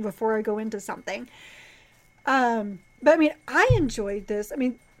everything before I go into something. But I enjoyed this.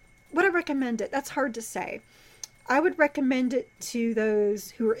 Would I recommend it? That's hard to say. I would recommend it to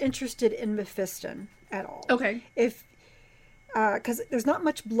those who are interested in Mephiston at all. Okay. Because there's not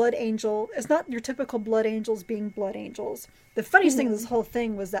much Blood Angel. It's not your typical Blood Angels being Blood Angels. The funniest thing of this whole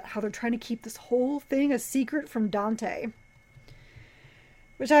thing was that how they're trying to keep this whole thing a secret from Dante.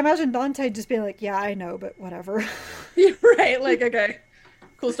 Which I imagine Dante just being like, yeah, I know, but whatever. Right, like, okay.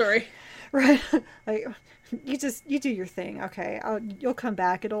 Cool story. Right. Like, you do your thing, okay? You'll come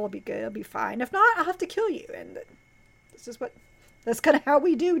back, it'll all be good, it'll be fine. If not, I'll have to kill you. And that's kind of how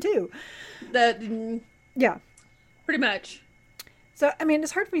we do, too. Yeah. Pretty much. So,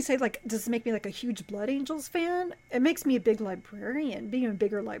 it's hard for me to say, like, does it make me, like, a huge Blood Angels fan? It makes me a big librarian, being a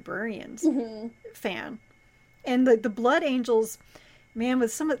bigger librarians fan. And the Blood Angels, man,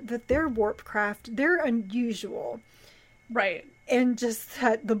 with some of their warp craft, they're unusual. Right. And just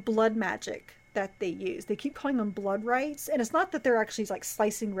the blood magic that they use. They keep calling them blood rites. And it's not that they're actually, like,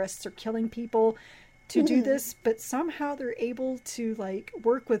 slicing wrists or killing people to do this, but somehow they're able to, like,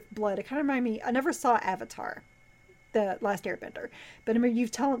 work with blood. It kind of reminded me, I never saw Avatar, The Last Airbender, but you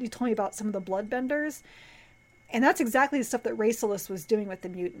told me about some of the bloodbenders, and that's exactly the stuff that Racilis was doing with the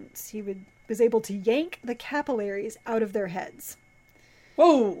mutants. He was able to yank the capillaries out of their heads.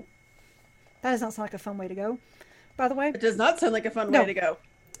 Whoa! That does not sound like a fun way to go, by the way. It does not sound like a fun No. way to go.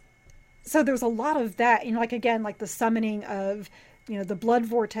 So there's a lot of that, like again, like the summoning of, the blood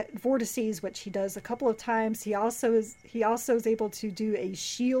vortices, which he does a couple of times. He also is able to do a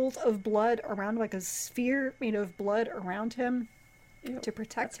shield of blood around, like a sphere made of blood around him. Ew, to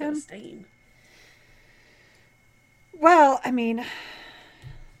protect him. Stain. Well, I mean,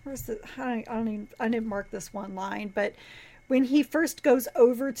 where's the? I didn't mark this one line, but when he first goes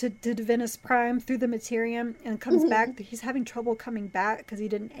over to Divinus Prime through the Materium and comes back, he's having trouble coming back because he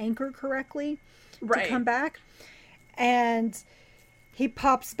didn't anchor correctly to come back, and he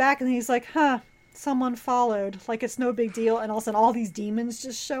pops back and he's like, "Huh, someone followed." Like it's no big deal, and all of a sudden, all these demons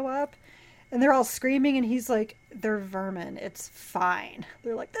just show up. And they're all screaming, and he's like, "They're vermin. It's fine."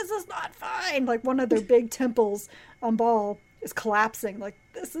 They're like, "This is not fine." Like one of their big temples on Ball is collapsing. Like,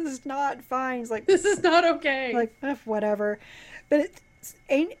 "This is not fine." He's like, "This is not okay." Like, whatever. But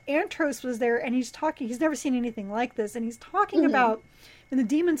Antros was there, and he's talking. He's never seen anything like this, and he's talking about when the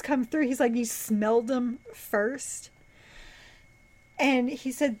demons come through. He's like, he smelled them first, and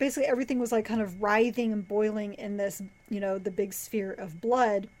he said basically everything was like kind of writhing and boiling in this, the big sphere of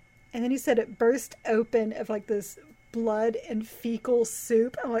blood. And then he said it burst open of like this blood and fecal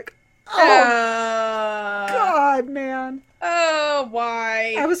soup. I'm like, oh, God, man. Oh,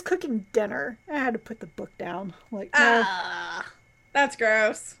 why? I was cooking dinner. I had to put the book down. Like, no. That's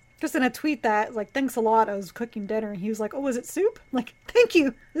gross. Just in a tweet that, like, thanks a lot. I was cooking dinner. And he was like, "Oh, was it soup?" I'm like, "Thank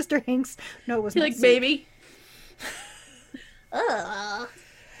you, Mr. Hanks." No, it was not soup. Baby.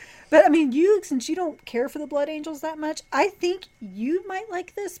 But I mean, since you don't care for the Blood Angels that much, I think you might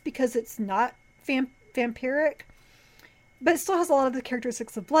like this because it's not vampiric, but it still has a lot of the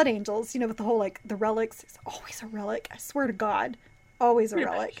characteristics of Blood Angels. With the whole like the relics. It's always a relic. I swear to God, always a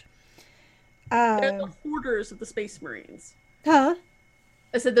relic. They're the hoarders of the Space Marines. Huh?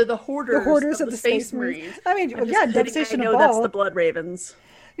 I said they're the hoarders of the Space Marines. I mean, Devastation of Ball. That's the Blood Ravens.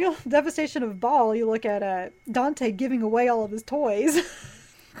 Devastation of Ball. You look at Dante giving away all of his toys.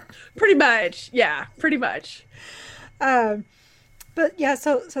 Pretty much, yeah, pretty much. But yeah,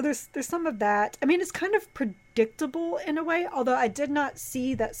 so there's some of that. I mean, it's kind of predictable in a way. Although I did not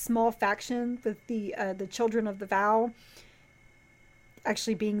see that small faction with the Children of the Vow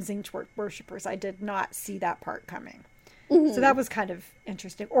actually being Tzeentch worshippers. I did not see that part coming. So that was kind of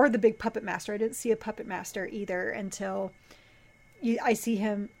interesting. Or the big puppet master. I didn't see a puppet master either until I see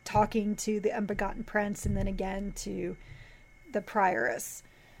him talking to the Unbegotten Prince, and then again to the Prioress,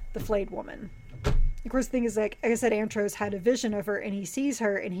 the flayed woman. Of course, the thing is, like I said, Antros had a vision of her, and he sees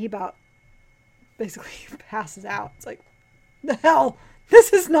her, and he about basically passes out. It's like, the hell,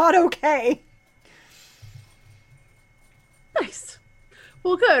 this is not okay. Nice.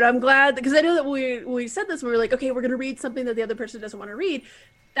 Well, good. I'm glad, because I know that when we said this, we were like, okay, we're going to read something that the other person doesn't want to read.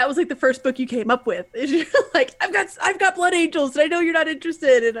 That was like the first book you came up with. You're like, I've got Blood Angels, and I know you're not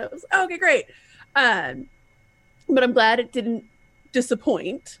interested. And I was, oh, okay, great. But I'm glad it didn't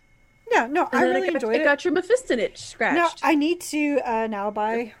disappoint. Yeah, no, I really enjoyed it. I got your Mephiston itch scratched. Now, I need to now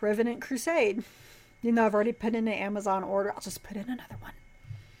buy Revenant Crusade. I've already put in an Amazon order. I'll just put in another one.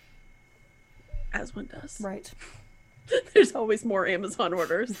 As one does. Right. There's always more Amazon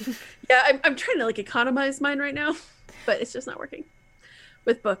orders. Yeah, I'm trying to like economize mine right now, but it's just not working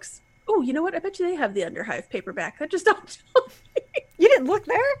with books. Oh, you know what? I bet you they have the Underhive paperback. That just don't tell me. You didn't look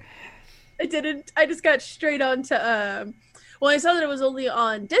there? I didn't. I just got straight on to I saw that it was only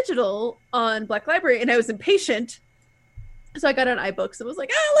on digital on Black Library, and I was impatient, so I got on iBooks and was like,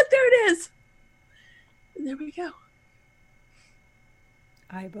 "Oh, look, there it is!" And there we go.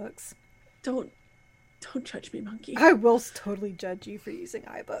 iBooks. Don't judge me, monkey. I will totally judge you for using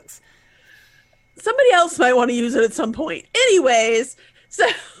iBooks. Somebody else might want to use it at some point. Anyways, so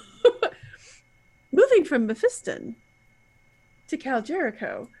moving from Mephiston to Cal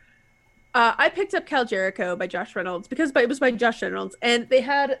Jericho. I picked up Cal Jericho by Josh Reynolds because it was by Josh Reynolds, and they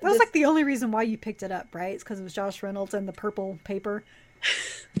had... That was like the only reason why you picked it up, right? It's because it was Josh Reynolds and the purple paper.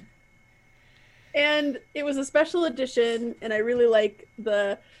 And it was a special edition, and I really like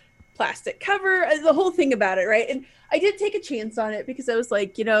the plastic cover, the whole thing about it, right? And I did take a chance on it because I was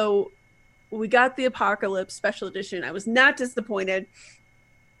like, we got the Apocalypse special edition. I was not disappointed.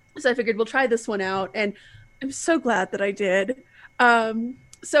 So I figured we'll try this one out, and I'm so glad that I did.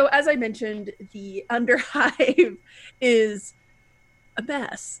 So as I mentioned, the Underhive is a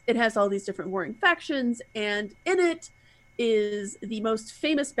mess. It has all these different warring factions, and in it is the most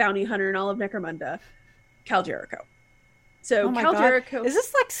famous bounty hunter in all of Necromunda, Cal Jericho. So Cal Jericho... Is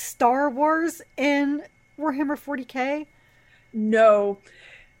this like Star Wars in Warhammer 40k? No.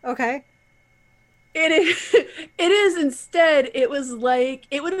 Okay. It is, it is instead, it was like,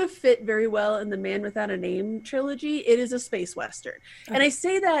 it would have fit very well in the Man Without a Name trilogy. It is a space western. Okay. And I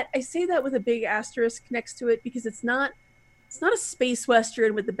say that with a big asterisk next to it because it's not a space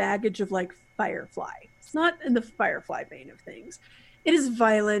western with the baggage of like Firefly. It's not in the Firefly vein of things. It is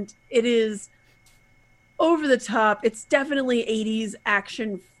violent. It is over the top. It's definitely 80s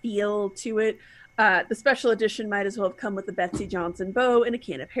action feel to it. The special edition might as well have come with a Betsy Johnson bow and a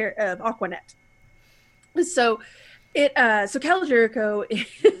can of Aquanet. So so Cal Jericho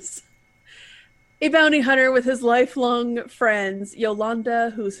is a bounty hunter with his lifelong friends,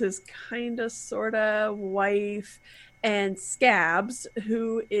 Yolanda, who's his kinda sorta wife, and Scabs,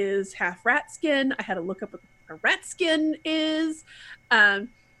 who is half rat skin. I had to look up what a rat skin is.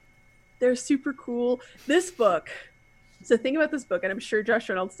 They're super cool. This book, so the thing about this book, and I'm sure Josh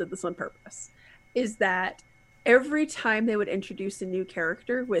Reynolds did this on purpose, is that every time they would introduce a new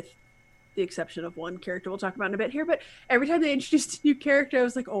character, with the exception of one character we'll talk about in a bit here, but every time they introduced a new character, I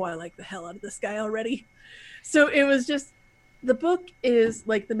was like, oh, I like the hell out of this guy already. So it was just, the book is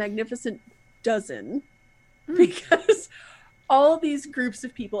like the Magnificent Dozen, because all these groups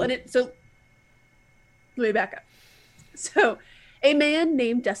of people, and so let me back up. So a man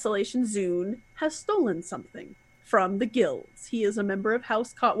named Desolation Zune has stolen something from the guilds. He is a member of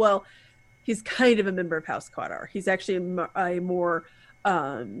House Caught. Well, he's kind of a member of House Caughtar. He's actually a more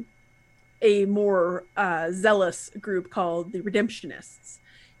zealous group called the Redemptionists.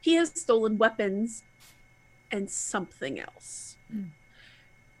 He has stolen weapons and something else.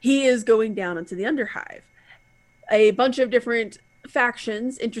 He is going down into the Underhive. A bunch of different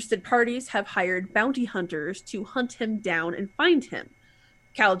factions, interested parties, have hired bounty hunters to hunt him down and find him.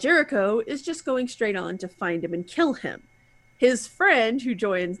 Cal Jericho is just going straight on to find him and kill him. His friend, who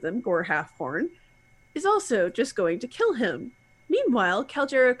joins them, Gore Halfhorn, is also just going to kill him. Meanwhile, Cal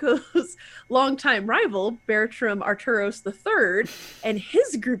Jericho's longtime rival, Bertram Arturos III, and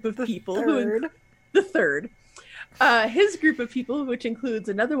his group of people, his group of people, which includes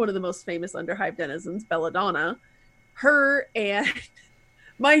another one of the most famous Underhive denizens, Belladonna, her and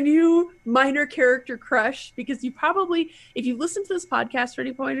my new minor character crush, because you probably, if you've listened to this podcast for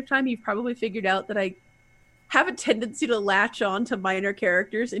any point of time, you've probably figured out that I have a tendency to latch on to minor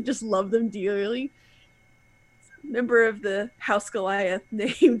characters and just love them dearly. Member of the House Goliath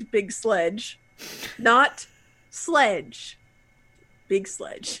named Big Sledge. Not Sledge. Big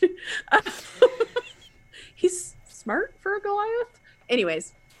Sledge. He's smart for a Goliath.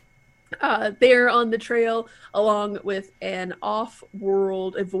 Anyways, they're on the trail along with an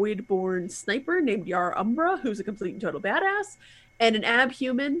off-world, a void-born sniper named Yar Umbra, who's a complete and total badass, and an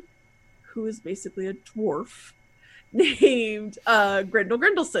abhuman, who is basically a dwarf, named Grendel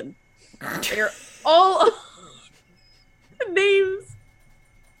Grendelson. They're all names.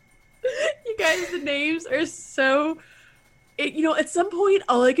 You guys, the names are so... at some point,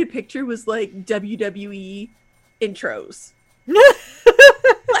 all I could picture was, like, WWE intros.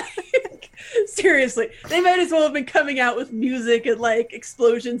 Like, seriously. They might as well have been coming out with music and, like,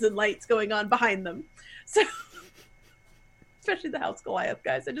 explosions and lights going on behind them. So... especially the House Goliath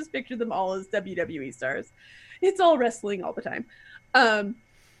guys. I just pictured them all as WWE stars. It's all wrestling all the time.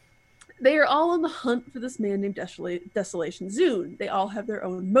 They are all on the hunt for this man named Desolation Zune. They all have their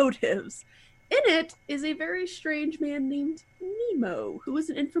own motives. In it is a very strange man named Nemo, who is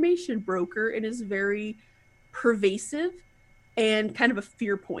an information broker and is very pervasive and kind of a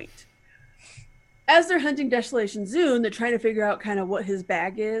fear point. As they're hunting Desolation Zune, they're trying to figure out kind of what his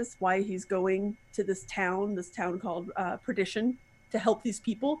bag is, why he's going to this town called Perdition, to help these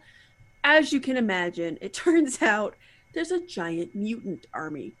people. As you can imagine, it turns out there's a giant mutant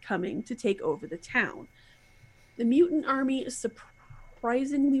army coming to take over the town. The mutant army is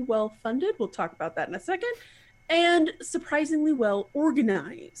surprisingly well funded. We'll talk about that in a second. And surprisingly well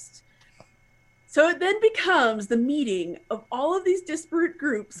organized. So it then becomes the meeting of all of these disparate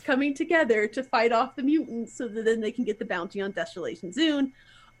groups coming together to fight off the mutants so that then they can get the bounty on Desolation Zune.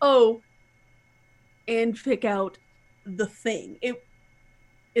 Oh, and pick out the thing.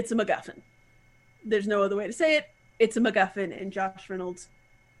 It's a MacGuffin. There's no other way to say it. It's a MacGuffin, and Josh Reynolds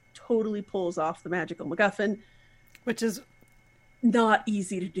totally pulls off the magical MacGuffin. Which is not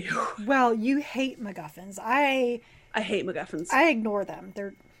easy to do. Well, you hate MacGuffins. I hate MacGuffins. I ignore them.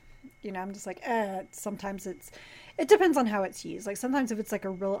 They're... I'm just like, sometimes it depends on how it's used. Like, sometimes if it's like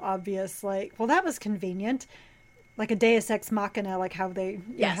a real obvious, like, well, that was convenient, like a Deus Ex Machina, like how they,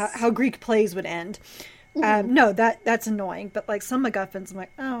 how Greek plays would end. Mm-hmm. No, that's annoying. But like some MacGuffins, I'm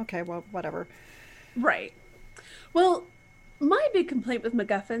like, oh, okay, well, whatever. Right. Well, my big complaint with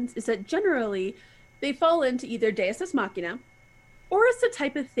MacGuffins is that generally they fall into either Deus Ex Machina, or it's the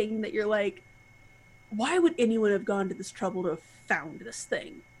type of thing that you're like, why would anyone have gone to this trouble to have found this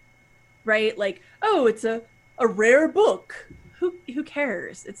thing? Right? Like, oh, it's a rare book. Who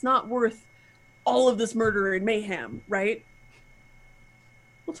cares? It's not worth all of this murder and mayhem, right?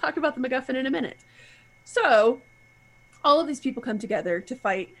 We'll talk about the MacGuffin in a minute. So, all of these people come together to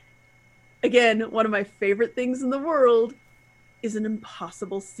fight. Again, one of my favorite things in the world is an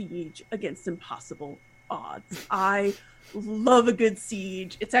impossible siege against impossible odds. I love a good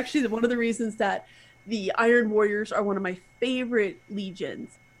siege. It's actually one of the reasons that the Iron Warriors are one of my favorite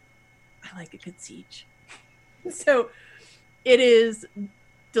legions. I like a good siege. So it is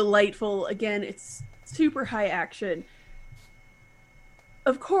delightful. Again, it's super high action.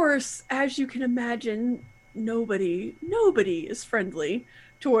 Of course, as you can imagine, nobody is friendly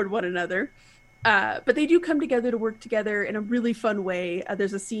toward one another. But they do come together to work together in a really fun way.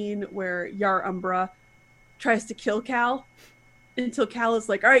 There's a scene where Yar Umbra tries to kill Cal until Cal is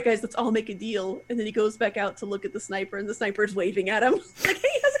like, all right, guys, let's all make a deal. And then he goes back out to look at the sniper, and the sniper's waving at him. Like,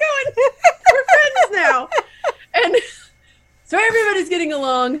 hey, how's it going? We're friends now. And so everybody's getting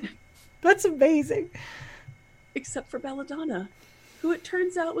along. That's amazing. Except for Belladonna, who it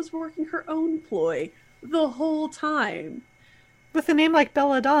turns out was working her own ploy the whole time. With a name like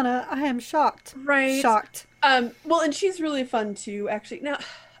Belladonna, I am shocked. Right. Shocked. Well, and she's really fun too, actually. Now,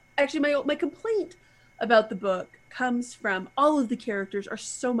 actually, my complaint about the book comes from all of the characters are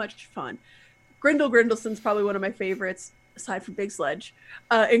so much fun. Grendel Grendelson's probably one of my favorites, aside from Big Sledge,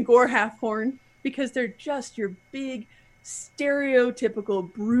 and Gore Halfhorn, because they're just your big,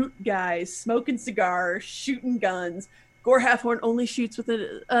 stereotypical brute guys, smoking cigars, shooting guns. Gore Halfhorn only shoots with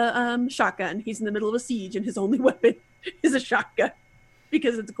a shotgun. He's in the middle of a siege, and his only weapon is a shotgun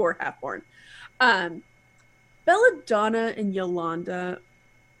because it's Gore Halfhorn. Belladonna and Yolanda,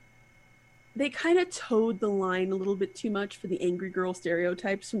 they kind of towed the line a little bit too much for the angry girl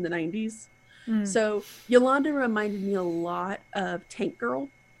stereotypes from the 90s. So Yolanda reminded me a lot of Tank Girl.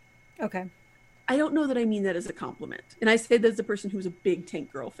 Okay. I don't know that I mean that as a compliment. And I say that as a person who was a big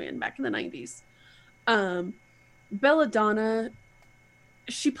Tank Girl fan back in the 90s. Belladonna,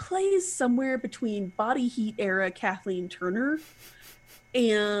 she plays somewhere between Body Heat era Kathleen Turner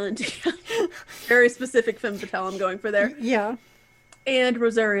and very specific femme fatale I'm going for there. Yeah. And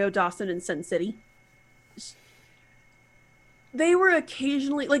Rosario Dawson in Sin City. They were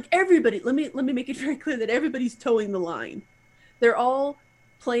occasionally, like, everybody, let me make it very clear that everybody's towing the line. They're all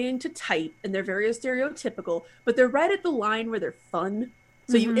playing to type and they're very stereotypical, but they're right at the line where they're fun.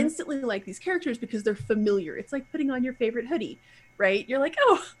 So you instantly like these characters because they're familiar. It's like putting on your favorite hoodie, right? You're like,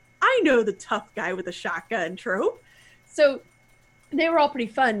 oh, I know the tough guy with a shotgun trope. So they were all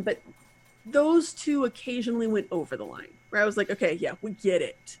pretty fun, but those two occasionally went over the line where I was like, okay, yeah, we get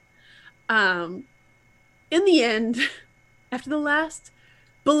it. In the end, after the last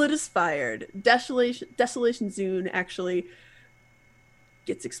bullet is fired, Desolation Zune actually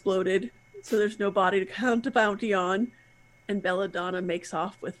gets exploded, so there's no body to count a bounty on. And Belladonna makes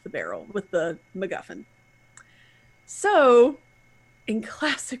off with the barrel, with the MacGuffin. So, in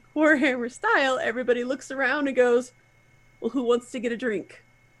classic Warhammer style, everybody looks around and goes, well, who wants to get a drink?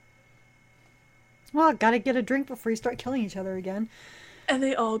 Well, gotta get a drink before you start killing each other again. And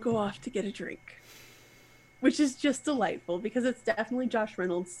they all go off to get a drink. Which is just delightful, because it's definitely Josh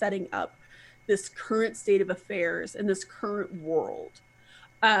Reynolds setting up this current state of affairs in this current world.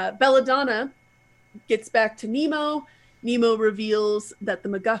 Belladonna gets back to Nemo. Nemo reveals that the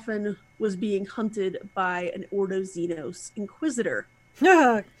MacGuffin was being hunted by an Ordo Xenos Inquisitor.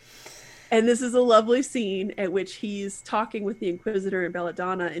 And this is a lovely scene at which he's talking with the Inquisitor and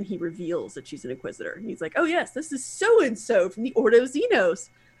Belladonna, and he reveals that she's an Inquisitor. And he's like, oh yes, this is so-and-so from the Ordo Xenos.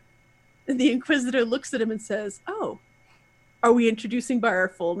 And the Inquisitor looks at him and says, oh, are we introducing by our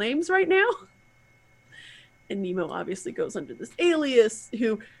full names right now? And Nemo obviously goes under this alias,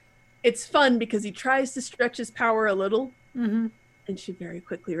 who, it's fun because he tries to stretch his power a little. And she very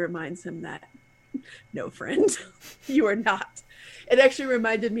quickly reminds him that, no, friend, you are not. It actually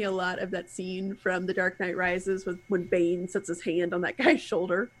reminded me a lot of that scene from The Dark Knight Rises when Bane sets his hand on that guy's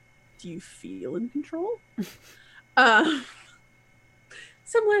shoulder. Do you feel in control? Similar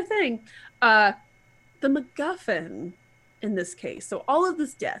thing. The MacGuffin in this case, so all of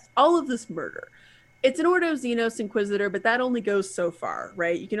this death, all of this murder, it's an Ordo Xenos Inquisitor, but that only goes so far,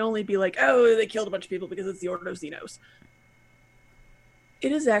 right? You can only be like, oh, they killed a bunch of people because it's the Ordo Xenos.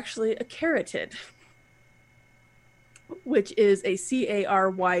 It is actually a Carytid, which is a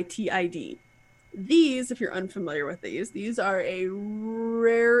Carytid. These, if you're unfamiliar with these are a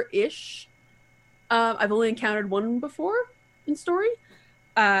rare-ish. I've only encountered one before in story.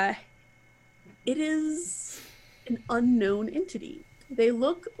 It is an unknown entity. They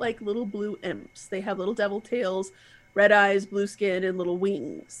look like little blue imps. They have little devil tails, red eyes, blue skin, and little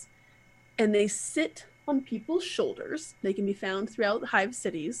wings. And they sit on people's shoulders. They can be found throughout the hive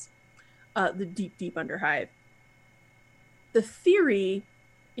cities, the deep, deep underhive. The theory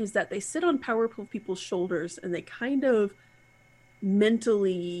is that they sit on powerful people's shoulders and they kind of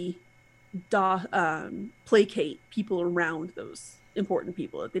mentally placate people around those important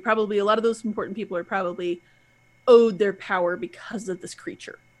people. They probably, a lot of those important people are probably owed their power because of this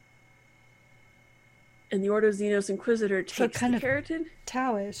creature. And the Ordo Xenos Inquisitor takes the keratin,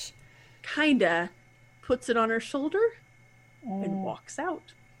 Taoish, kinda puts it on her shoulder and walks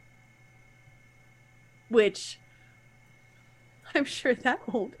out. Which I'm sure that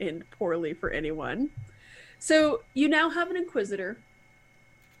won't end poorly for anyone. So you now have an Inquisitor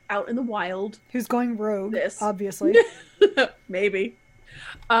out in the wild. Who's going rogue, obviously. Maybe.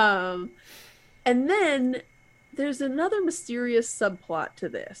 And then there's another mysterious subplot to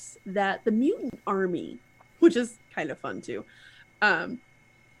this, that the mutant army, which is kind of fun too, the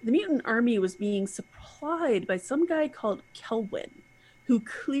mutant army was being supplied by some guy called Kelwyn, who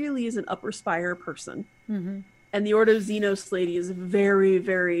clearly is an Upper Spire person. Mm-hmm. And the Ordo Xenos lady is very,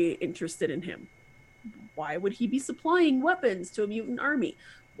 very interested in him. Why would he be supplying weapons to a mutant army?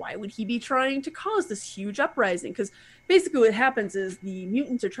 Why would he be trying to cause this huge uprising? Because basically what happens is the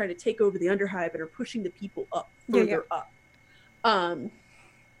mutants are trying to take over the underhive and are pushing the people up, further up.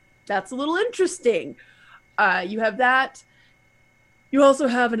 That's a little interesting. You have that. You also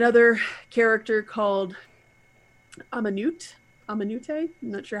have another character called Amanute. I'm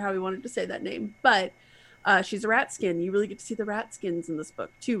not sure how we wanted to say that name, but she's a rat skin. You really get to see the rat skins in this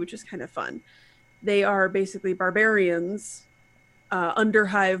book too, which is kind of fun. They are basically barbarians,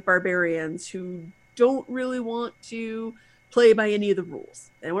 underhive barbarians who don't really want to play by any of the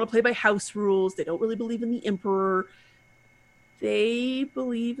rules. They don't want to play by house rules. They don't really believe in the emperor. They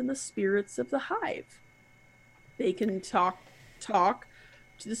believe in the spirits of the hive. They can talk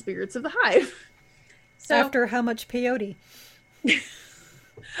to the spirits of the hive. So, after how much peyote?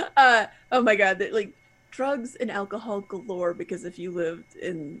 Oh my god, like drugs and alcohol galore, because if you lived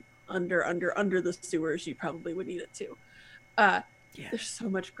in under the sewers, you probably would need it too. There's so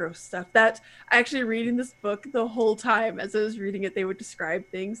much gross stuff. That actually, reading this book the whole time as I was reading it, they would describe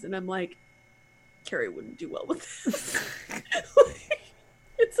things and I'm like, Carrie wouldn't do well with this.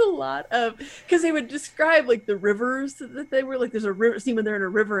 It's a lot of, because they would describe like the rivers that they were like, there's a river scene when they're in a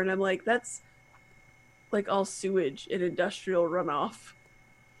river and I'm like, that's like all sewage and industrial runoff.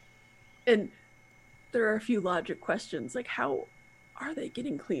 And there are a few logic questions, like how are they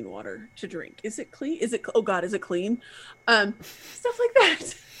getting clean water to drink? Is it clean? Is it, oh God, is it clean? Stuff like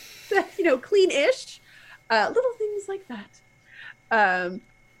that. You know, clean-ish. Little things like that.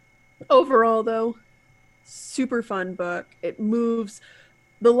 Overall though, super fun book. It moves.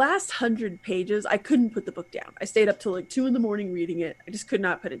 The last 100 pages, I couldn't put the book down. I stayed up till like 2 a.m. reading it. I just could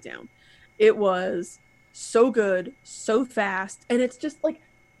not put it down. It was so good, so fast. And it's just like,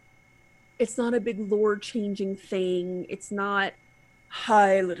 it's not a big lore changing thing. It's not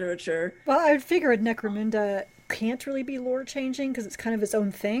high literature. Well, I would figure Necromunda can't really be lore changing because it's kind of its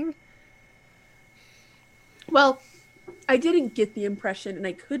own thing. Well, I didn't get the impression, and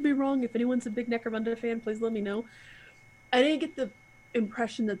I could be wrong. If anyone's a big Necromunda fan, please let me know. I didn't get the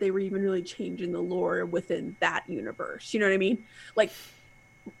impression that they were even really changing the lore within that universe. You know what I mean? Like,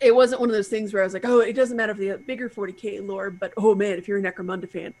 it wasn't one of those things where I was like, oh, it doesn't matter if they have bigger 40k lore, but oh man, if you're a Necromunda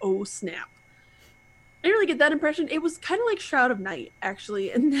fan, oh snap. I didn't really get that impression. It was kind of like Shroud of Night,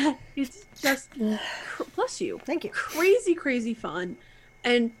 actually, and that it's just, bless you. Thank you. Crazy, crazy fun,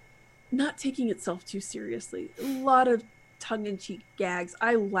 and not taking itself too seriously. A lot of tongue-in-cheek gags.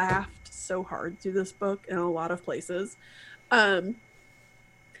 I laughed so hard through this book in a lot of places.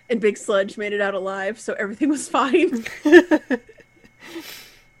 And Big Sludge made it out alive, so everything was fine. I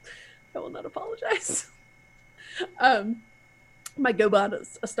will not apologize. My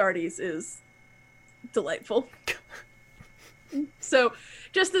Gobot Astartes is delightful. So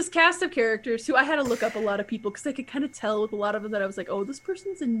just this cast of characters who I had to look up a lot of people because I could kind of tell with a lot of them that I was like, oh, this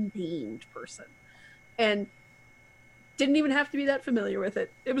person's a named person. And didn't even have to be that familiar with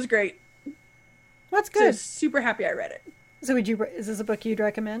it. It was great. That's good. So super happy I read it. So is this a book you'd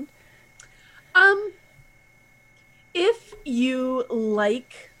recommend? If you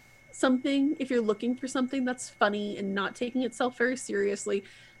like something, if you're looking for something that's funny and not taking itself very seriously,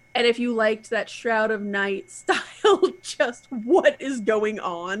 and if you liked that Shroud of Night style, just what is going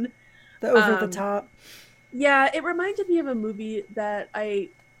on? The over the top. Yeah, it reminded me of a movie that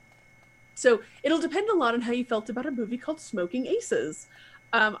so it'll depend a lot on how you felt about a movie called Smoking Aces.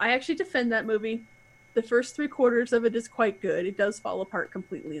 I actually defend that movie. The first 3/4 of it is quite good. It does fall apart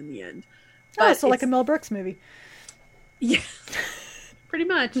completely in the end. Oh, so like a Mel Brooks movie. Yeah, pretty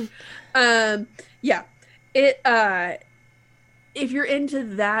much. Yeah, it. If you're into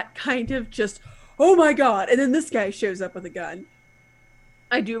that kind of just, oh my god, and then this guy shows up with a gun,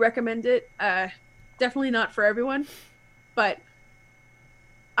 I do recommend it. Definitely not for everyone, but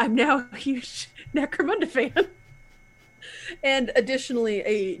I'm now a huge Necromunda fan. And additionally,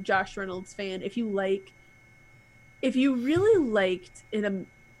 a Josh Reynolds fan. If you really liked an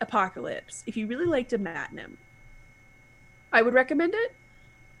Apocalypse, if you really liked a Matnum, I would recommend it,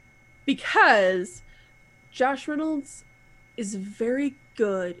 because Josh Reynolds is very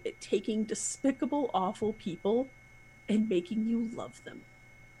good at taking despicable, awful people and making you love them.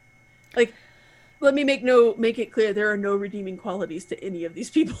 Like, let me make it clear, there are no redeeming qualities to any of these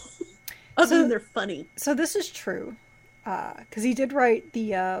people other than they're funny. So this is true, because he did write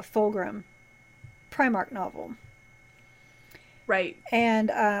the Fulgrim Primarch novel. Right. And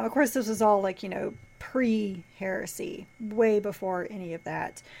of course this was all like, pre-heresy, way before any of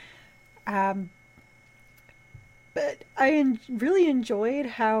that. But I really enjoyed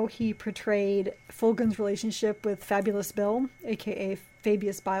how he portrayed Fulgrim's relationship with Fabulous Bill, aka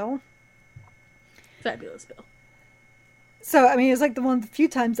Fabius Bile. Fabulous Bill. So, I mean, it was like the few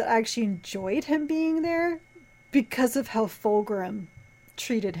times that I actually enjoyed him being there because of how Fulgrim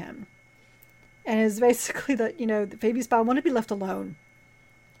treated him. And it's basically that, Fabius Bile wanted to be left alone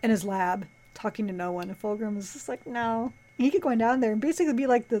in his lab, talking to no one. And Fulgrim was just like, no. And he kept going down there and basically be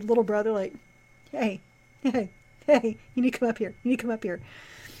like the little brother, like, hey, you need to come up here. You need to come up here.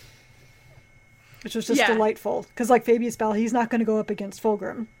 Which was just delightful. Because like Fabius Bile, he's not going to go up against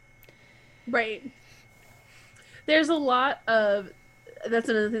Fulgrim. Right. There's a lot of, that's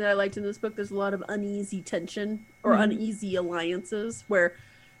another thing that I liked in this book, there's a lot of uneasy tension or uneasy alliances where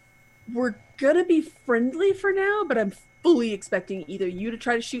we're going to be friendly for now, but I'm fully expecting either you to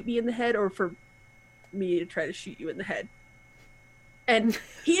try to shoot me in the head or for me to try to shoot you in the head. And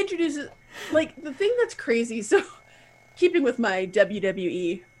he introduces, like, the thing that's crazy, so keeping with my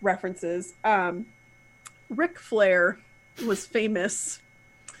WWE references, Ric Flair was famous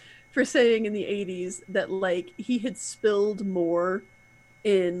for saying in the 80s that, like, he had spilled more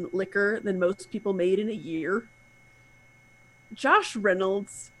in liquor than most people made in a year. Josh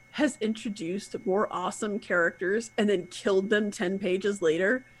Reynolds has introduced more awesome characters and then killed them 10 pages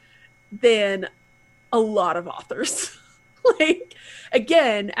later than a lot of authors. Like,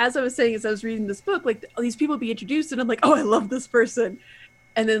 again, as I was saying, as I was reading this book, like, these people be introduced and I'm like, oh, I love this person.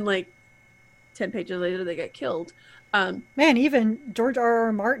 And then, like, 10 pages later, they get killed. Man, even George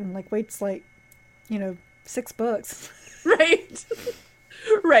R.R. Martin, like, waits, like, 6 books. Right.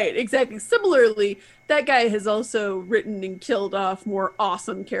 Right, exactly. Similarly, that guy has also written and killed off more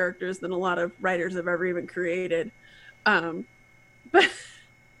awesome characters than a lot of writers have ever even created. But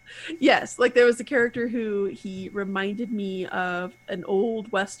yes, like, there was a character who he reminded me of an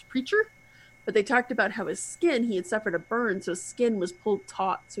Old West preacher, but they talked about how his skin, he had suffered a burn, so his skin was pulled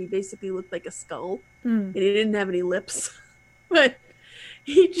taut, so he basically looked like a skull, and he didn't have any lips. But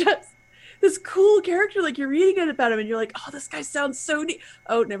he just, this cool character, like, you're reading about him and you're like, oh, this guy sounds so neat.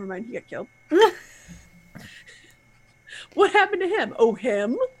 Oh, never mind, he got killed. What happened to him? Oh,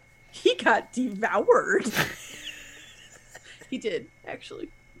 him? He got devoured. He did, actually,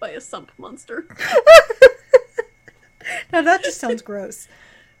 by a sump monster. Now that just sounds gross.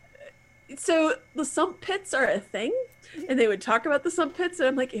 So the sump pits are a thing, and they would talk about the sump pits, and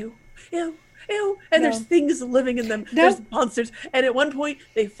I'm like, ew, ew, ew. And there's things living in them. No. There's monsters. And at one point,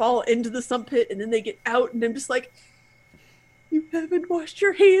 they fall into the sump pit, and then they get out, and I'm just like, you haven't washed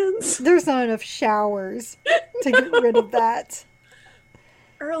your hands. There's not enough showers to get rid of that.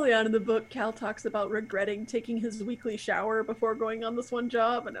 Early on in the book, Cal talks about regretting taking his weekly shower before going on this one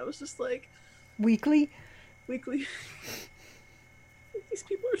job, and I was just like... Weekly? These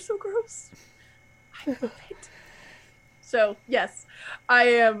people are so gross. I love it. So, yes,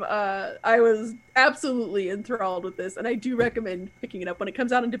 I was absolutely enthralled with this, and I do recommend picking it up. When it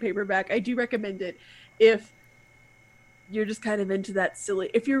comes out into paperback, I do recommend it if you're just kind of into that silly...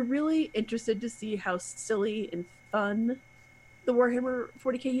 If you're really interested to see how silly and fun the Warhammer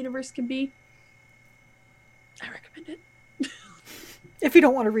 40k universe can be, I recommend it. If you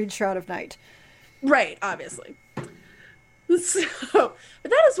don't want to read Shroud of Night. Right, obviously. So, but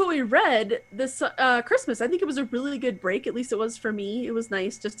that is what we read this Christmas. I think it was a really good break. At least it was for me. It was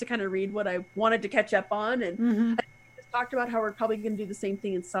nice just to kind of read what I wanted to catch up on. And I just talked about how we're probably going to do the same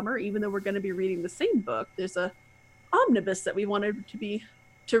thing in summer, even though we're going to be reading the same book. There's a omnibus that we wanted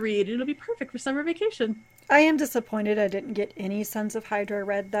to read. It'll be perfect for summer vacation. I am disappointed I didn't get any Sons of Hydra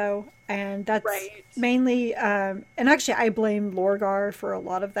read though, and that's Right. mainly and actually I blame Lorgar for a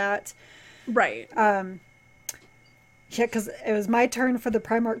lot of that. Right. Yeah, because it was my turn for the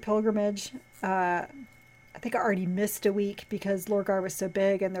Primarch pilgrimage. I think I already missed a week because Lorgar was so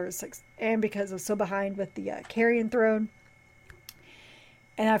big, and there was and because I was so behind with the Carrion Throne.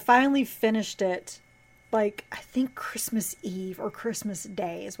 And I finally finished it, like I think Christmas Eve or Christmas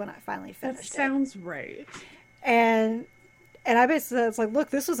Day is when I finally finished it. That sounds right. And I basically said, it's like,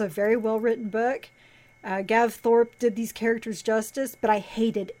 look, this was a very well written book. Gav Thorpe did these characters justice, but I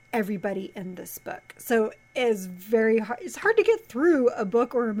hated everybody in this book. So it's very hard. It's hard to get through a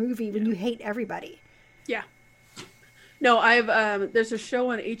book or a movie when you hate everybody. Yeah. No, there's a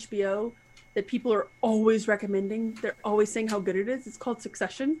show on HBO that people are always recommending. They're always saying how good it is. It's called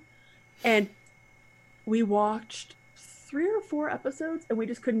Succession. And we watched 3 or 4 episodes and we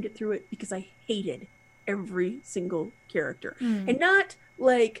just couldn't get through it because I hated every single character. And not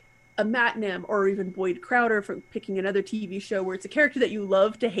like a Matt Nim or even Boyd Crowder from picking another TV show where it's a character that you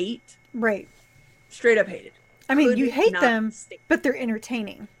love to hate. Right. Straight up hated. I mean, you hate them, but they're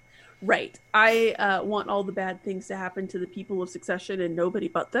entertaining. Right. I want all the bad things to happen to the people of Succession and nobody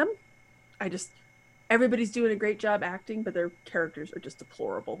but them. Everybody's doing a great job acting, but their characters are just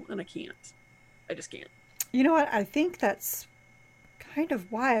deplorable, and I just can't. You know what? I think that's kind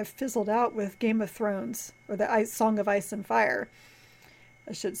of why I've fizzled out with Game of Thrones, or the Song of Ice and Fire,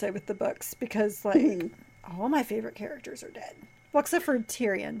 I should say, with the books, because like all my favorite characters are dead. Well, except for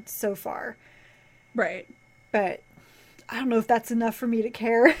Tyrion so far. Right. But I don't know if that's enough for me to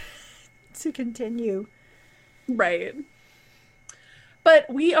care to continue. Right. But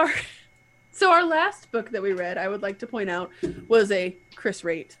so our last book that we read, I would like to point out, was a Chris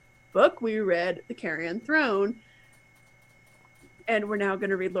Rate book. We read The Carrion Throne. And we're now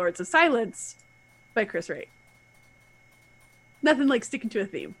going to read Lords of Silence by Chris Rate. Nothing like sticking to a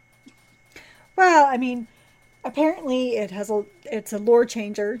theme. Well, I mean, apparently it's a lore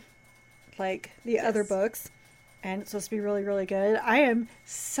changer like the other books. And it's supposed to be really, really good. I am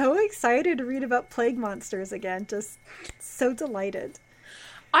so excited to read about plague monsters again. Just so delighted.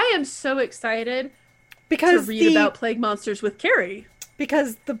 I am so excited to read about plague monsters with Carrie.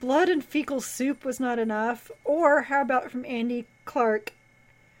 Because the blood and fecal soup was not enough. Or how about from Andy Clark?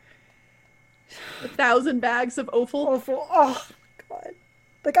 1,000 bags of offal. Offal. Oh, God.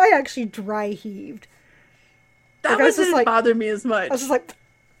 Like, I actually dry heaved. That like, didn't bother me as much. I was just like...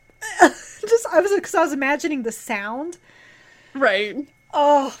 because I was imagining the sound. Right.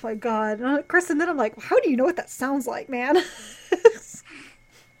 Oh, my God. Chris, and then I'm like, how do you know what that sounds like, man?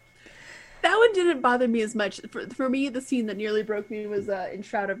 That one didn't bother me as much. For me, the scene that nearly broke me was in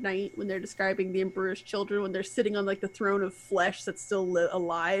Shroud of Night, when they're describing the Emperor's children, when they're sitting on like the throne of flesh that's still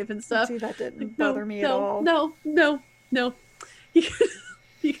alive and stuff. See, that didn't bother me at all. No.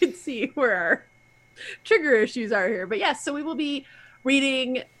 You can see where our trigger issues are here. But yes, so we will be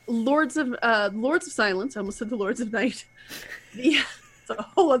reading Lords of Silence. I almost said the Lords of Night. Yeah, it's a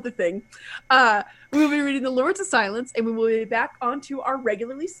whole other thing. We will be reading the Lords of Silence, and we will be back onto our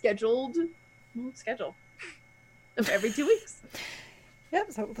regularly scheduled schedule of every 2 weeks.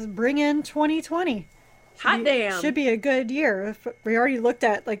 Yep, so let's bring in 2020. Hot damn. Should be a good year. We already looked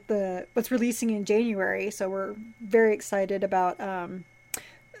at like what's releasing in January, so we're very excited about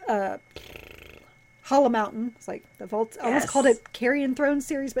Hollow Mountain. It's like the Vaults. I almost called it Carrion Throne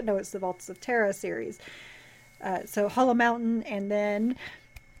series, but no, it's the Vaults of Terra series. So Hollow Mountain, and then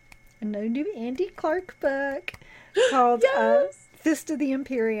a new Andy Clark book called Fist of the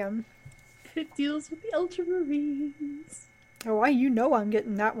Imperium. It deals with the Ultramarines. Oh, why I'm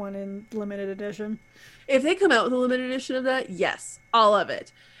getting that one in limited edition. If they come out with a limited edition of that, yes, all of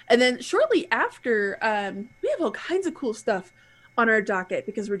it. And then shortly after, we have all kinds of cool stuff on our docket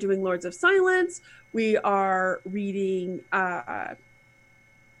because we're doing Lords of Silence. We are reading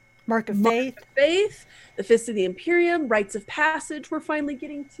Mark of Faith, The Fist of the Imperium, Rites of Passage we're finally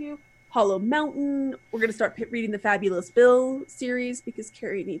getting to, Hollow Mountain. We're going to start reading the Fabulous Bill series because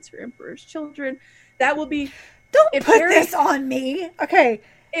Carrie needs her Emperor's Children. That will be... Don't put this on me! Okay.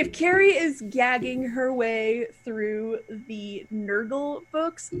 If Carrie is gagging her way through the Nurgle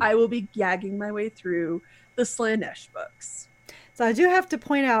books, I will be gagging my way through the Slanesh books. So I do have to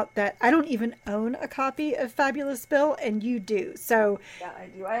point out that I don't even own a copy of Fabulous Bill, and you do. So yeah, I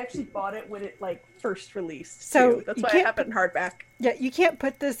do. I actually bought it when it first released. So too. That's why I have it in hardback. Yeah, you can't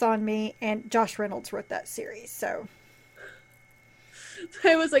put this on me. And Josh Reynolds wrote that series, so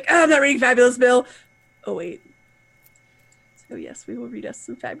I was like, I'm not reading Fabulous Bill. Oh wait. So yes, we will read us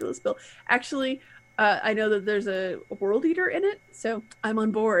some Fabulous Bill. Actually, I know that there's a World Eater in it, so I'm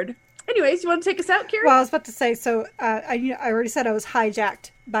on board. Anyways, you want to take us out, Carrie? Well, I was about to say, so I already said I was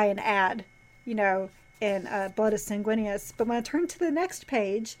hijacked by an ad, in Bloodus Sanguineus. But when I turned to the next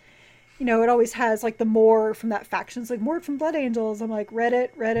page, it always has like the more from that faction. It's like more from Blood Angels. I'm like, read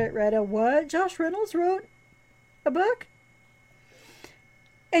it. What? Josh Reynolds wrote a book?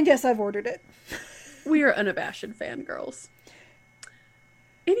 And yes, I've ordered it. We are unabashed fangirls.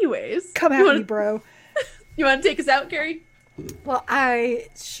 Anyways. Come at me, bro. You want to take us out, Carrie? Well, I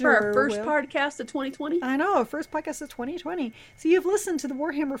sure For our first will. podcast of 2020? I know, first podcast of 2020. So you've listened to the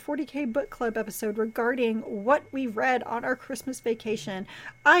Warhammer 40k book club episode regarding what we read on our Christmas vacation.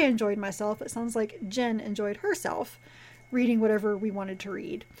 I enjoyed myself. It sounds like Jen enjoyed herself reading whatever we wanted to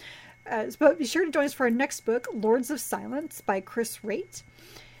read. But be sure to join us for our next book, Lords of Silence by Chris Raitt.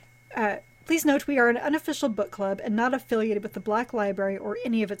 Please note we are an unofficial book club and not affiliated with the Black Library or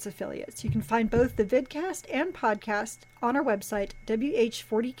any of its affiliates. You can find both the vidcast and podcast on our website,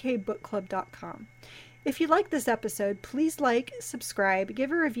 WH40kbookclub.com. If you like this episode, please like, subscribe,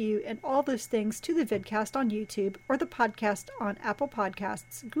 give a review, and all those things to the vidcast on YouTube or the podcast on Apple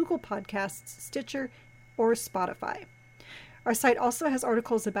Podcasts, Google Podcasts, Stitcher, or Spotify. Our site also has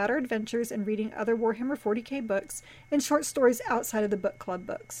articles about our adventures and reading other Warhammer 40k books and short stories outside of the book club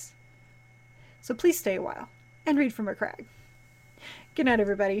books. So please stay a while and read from a crag. Good night,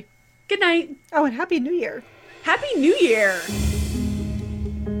 everybody. Good night. Oh, and Happy New Year. Happy New Year.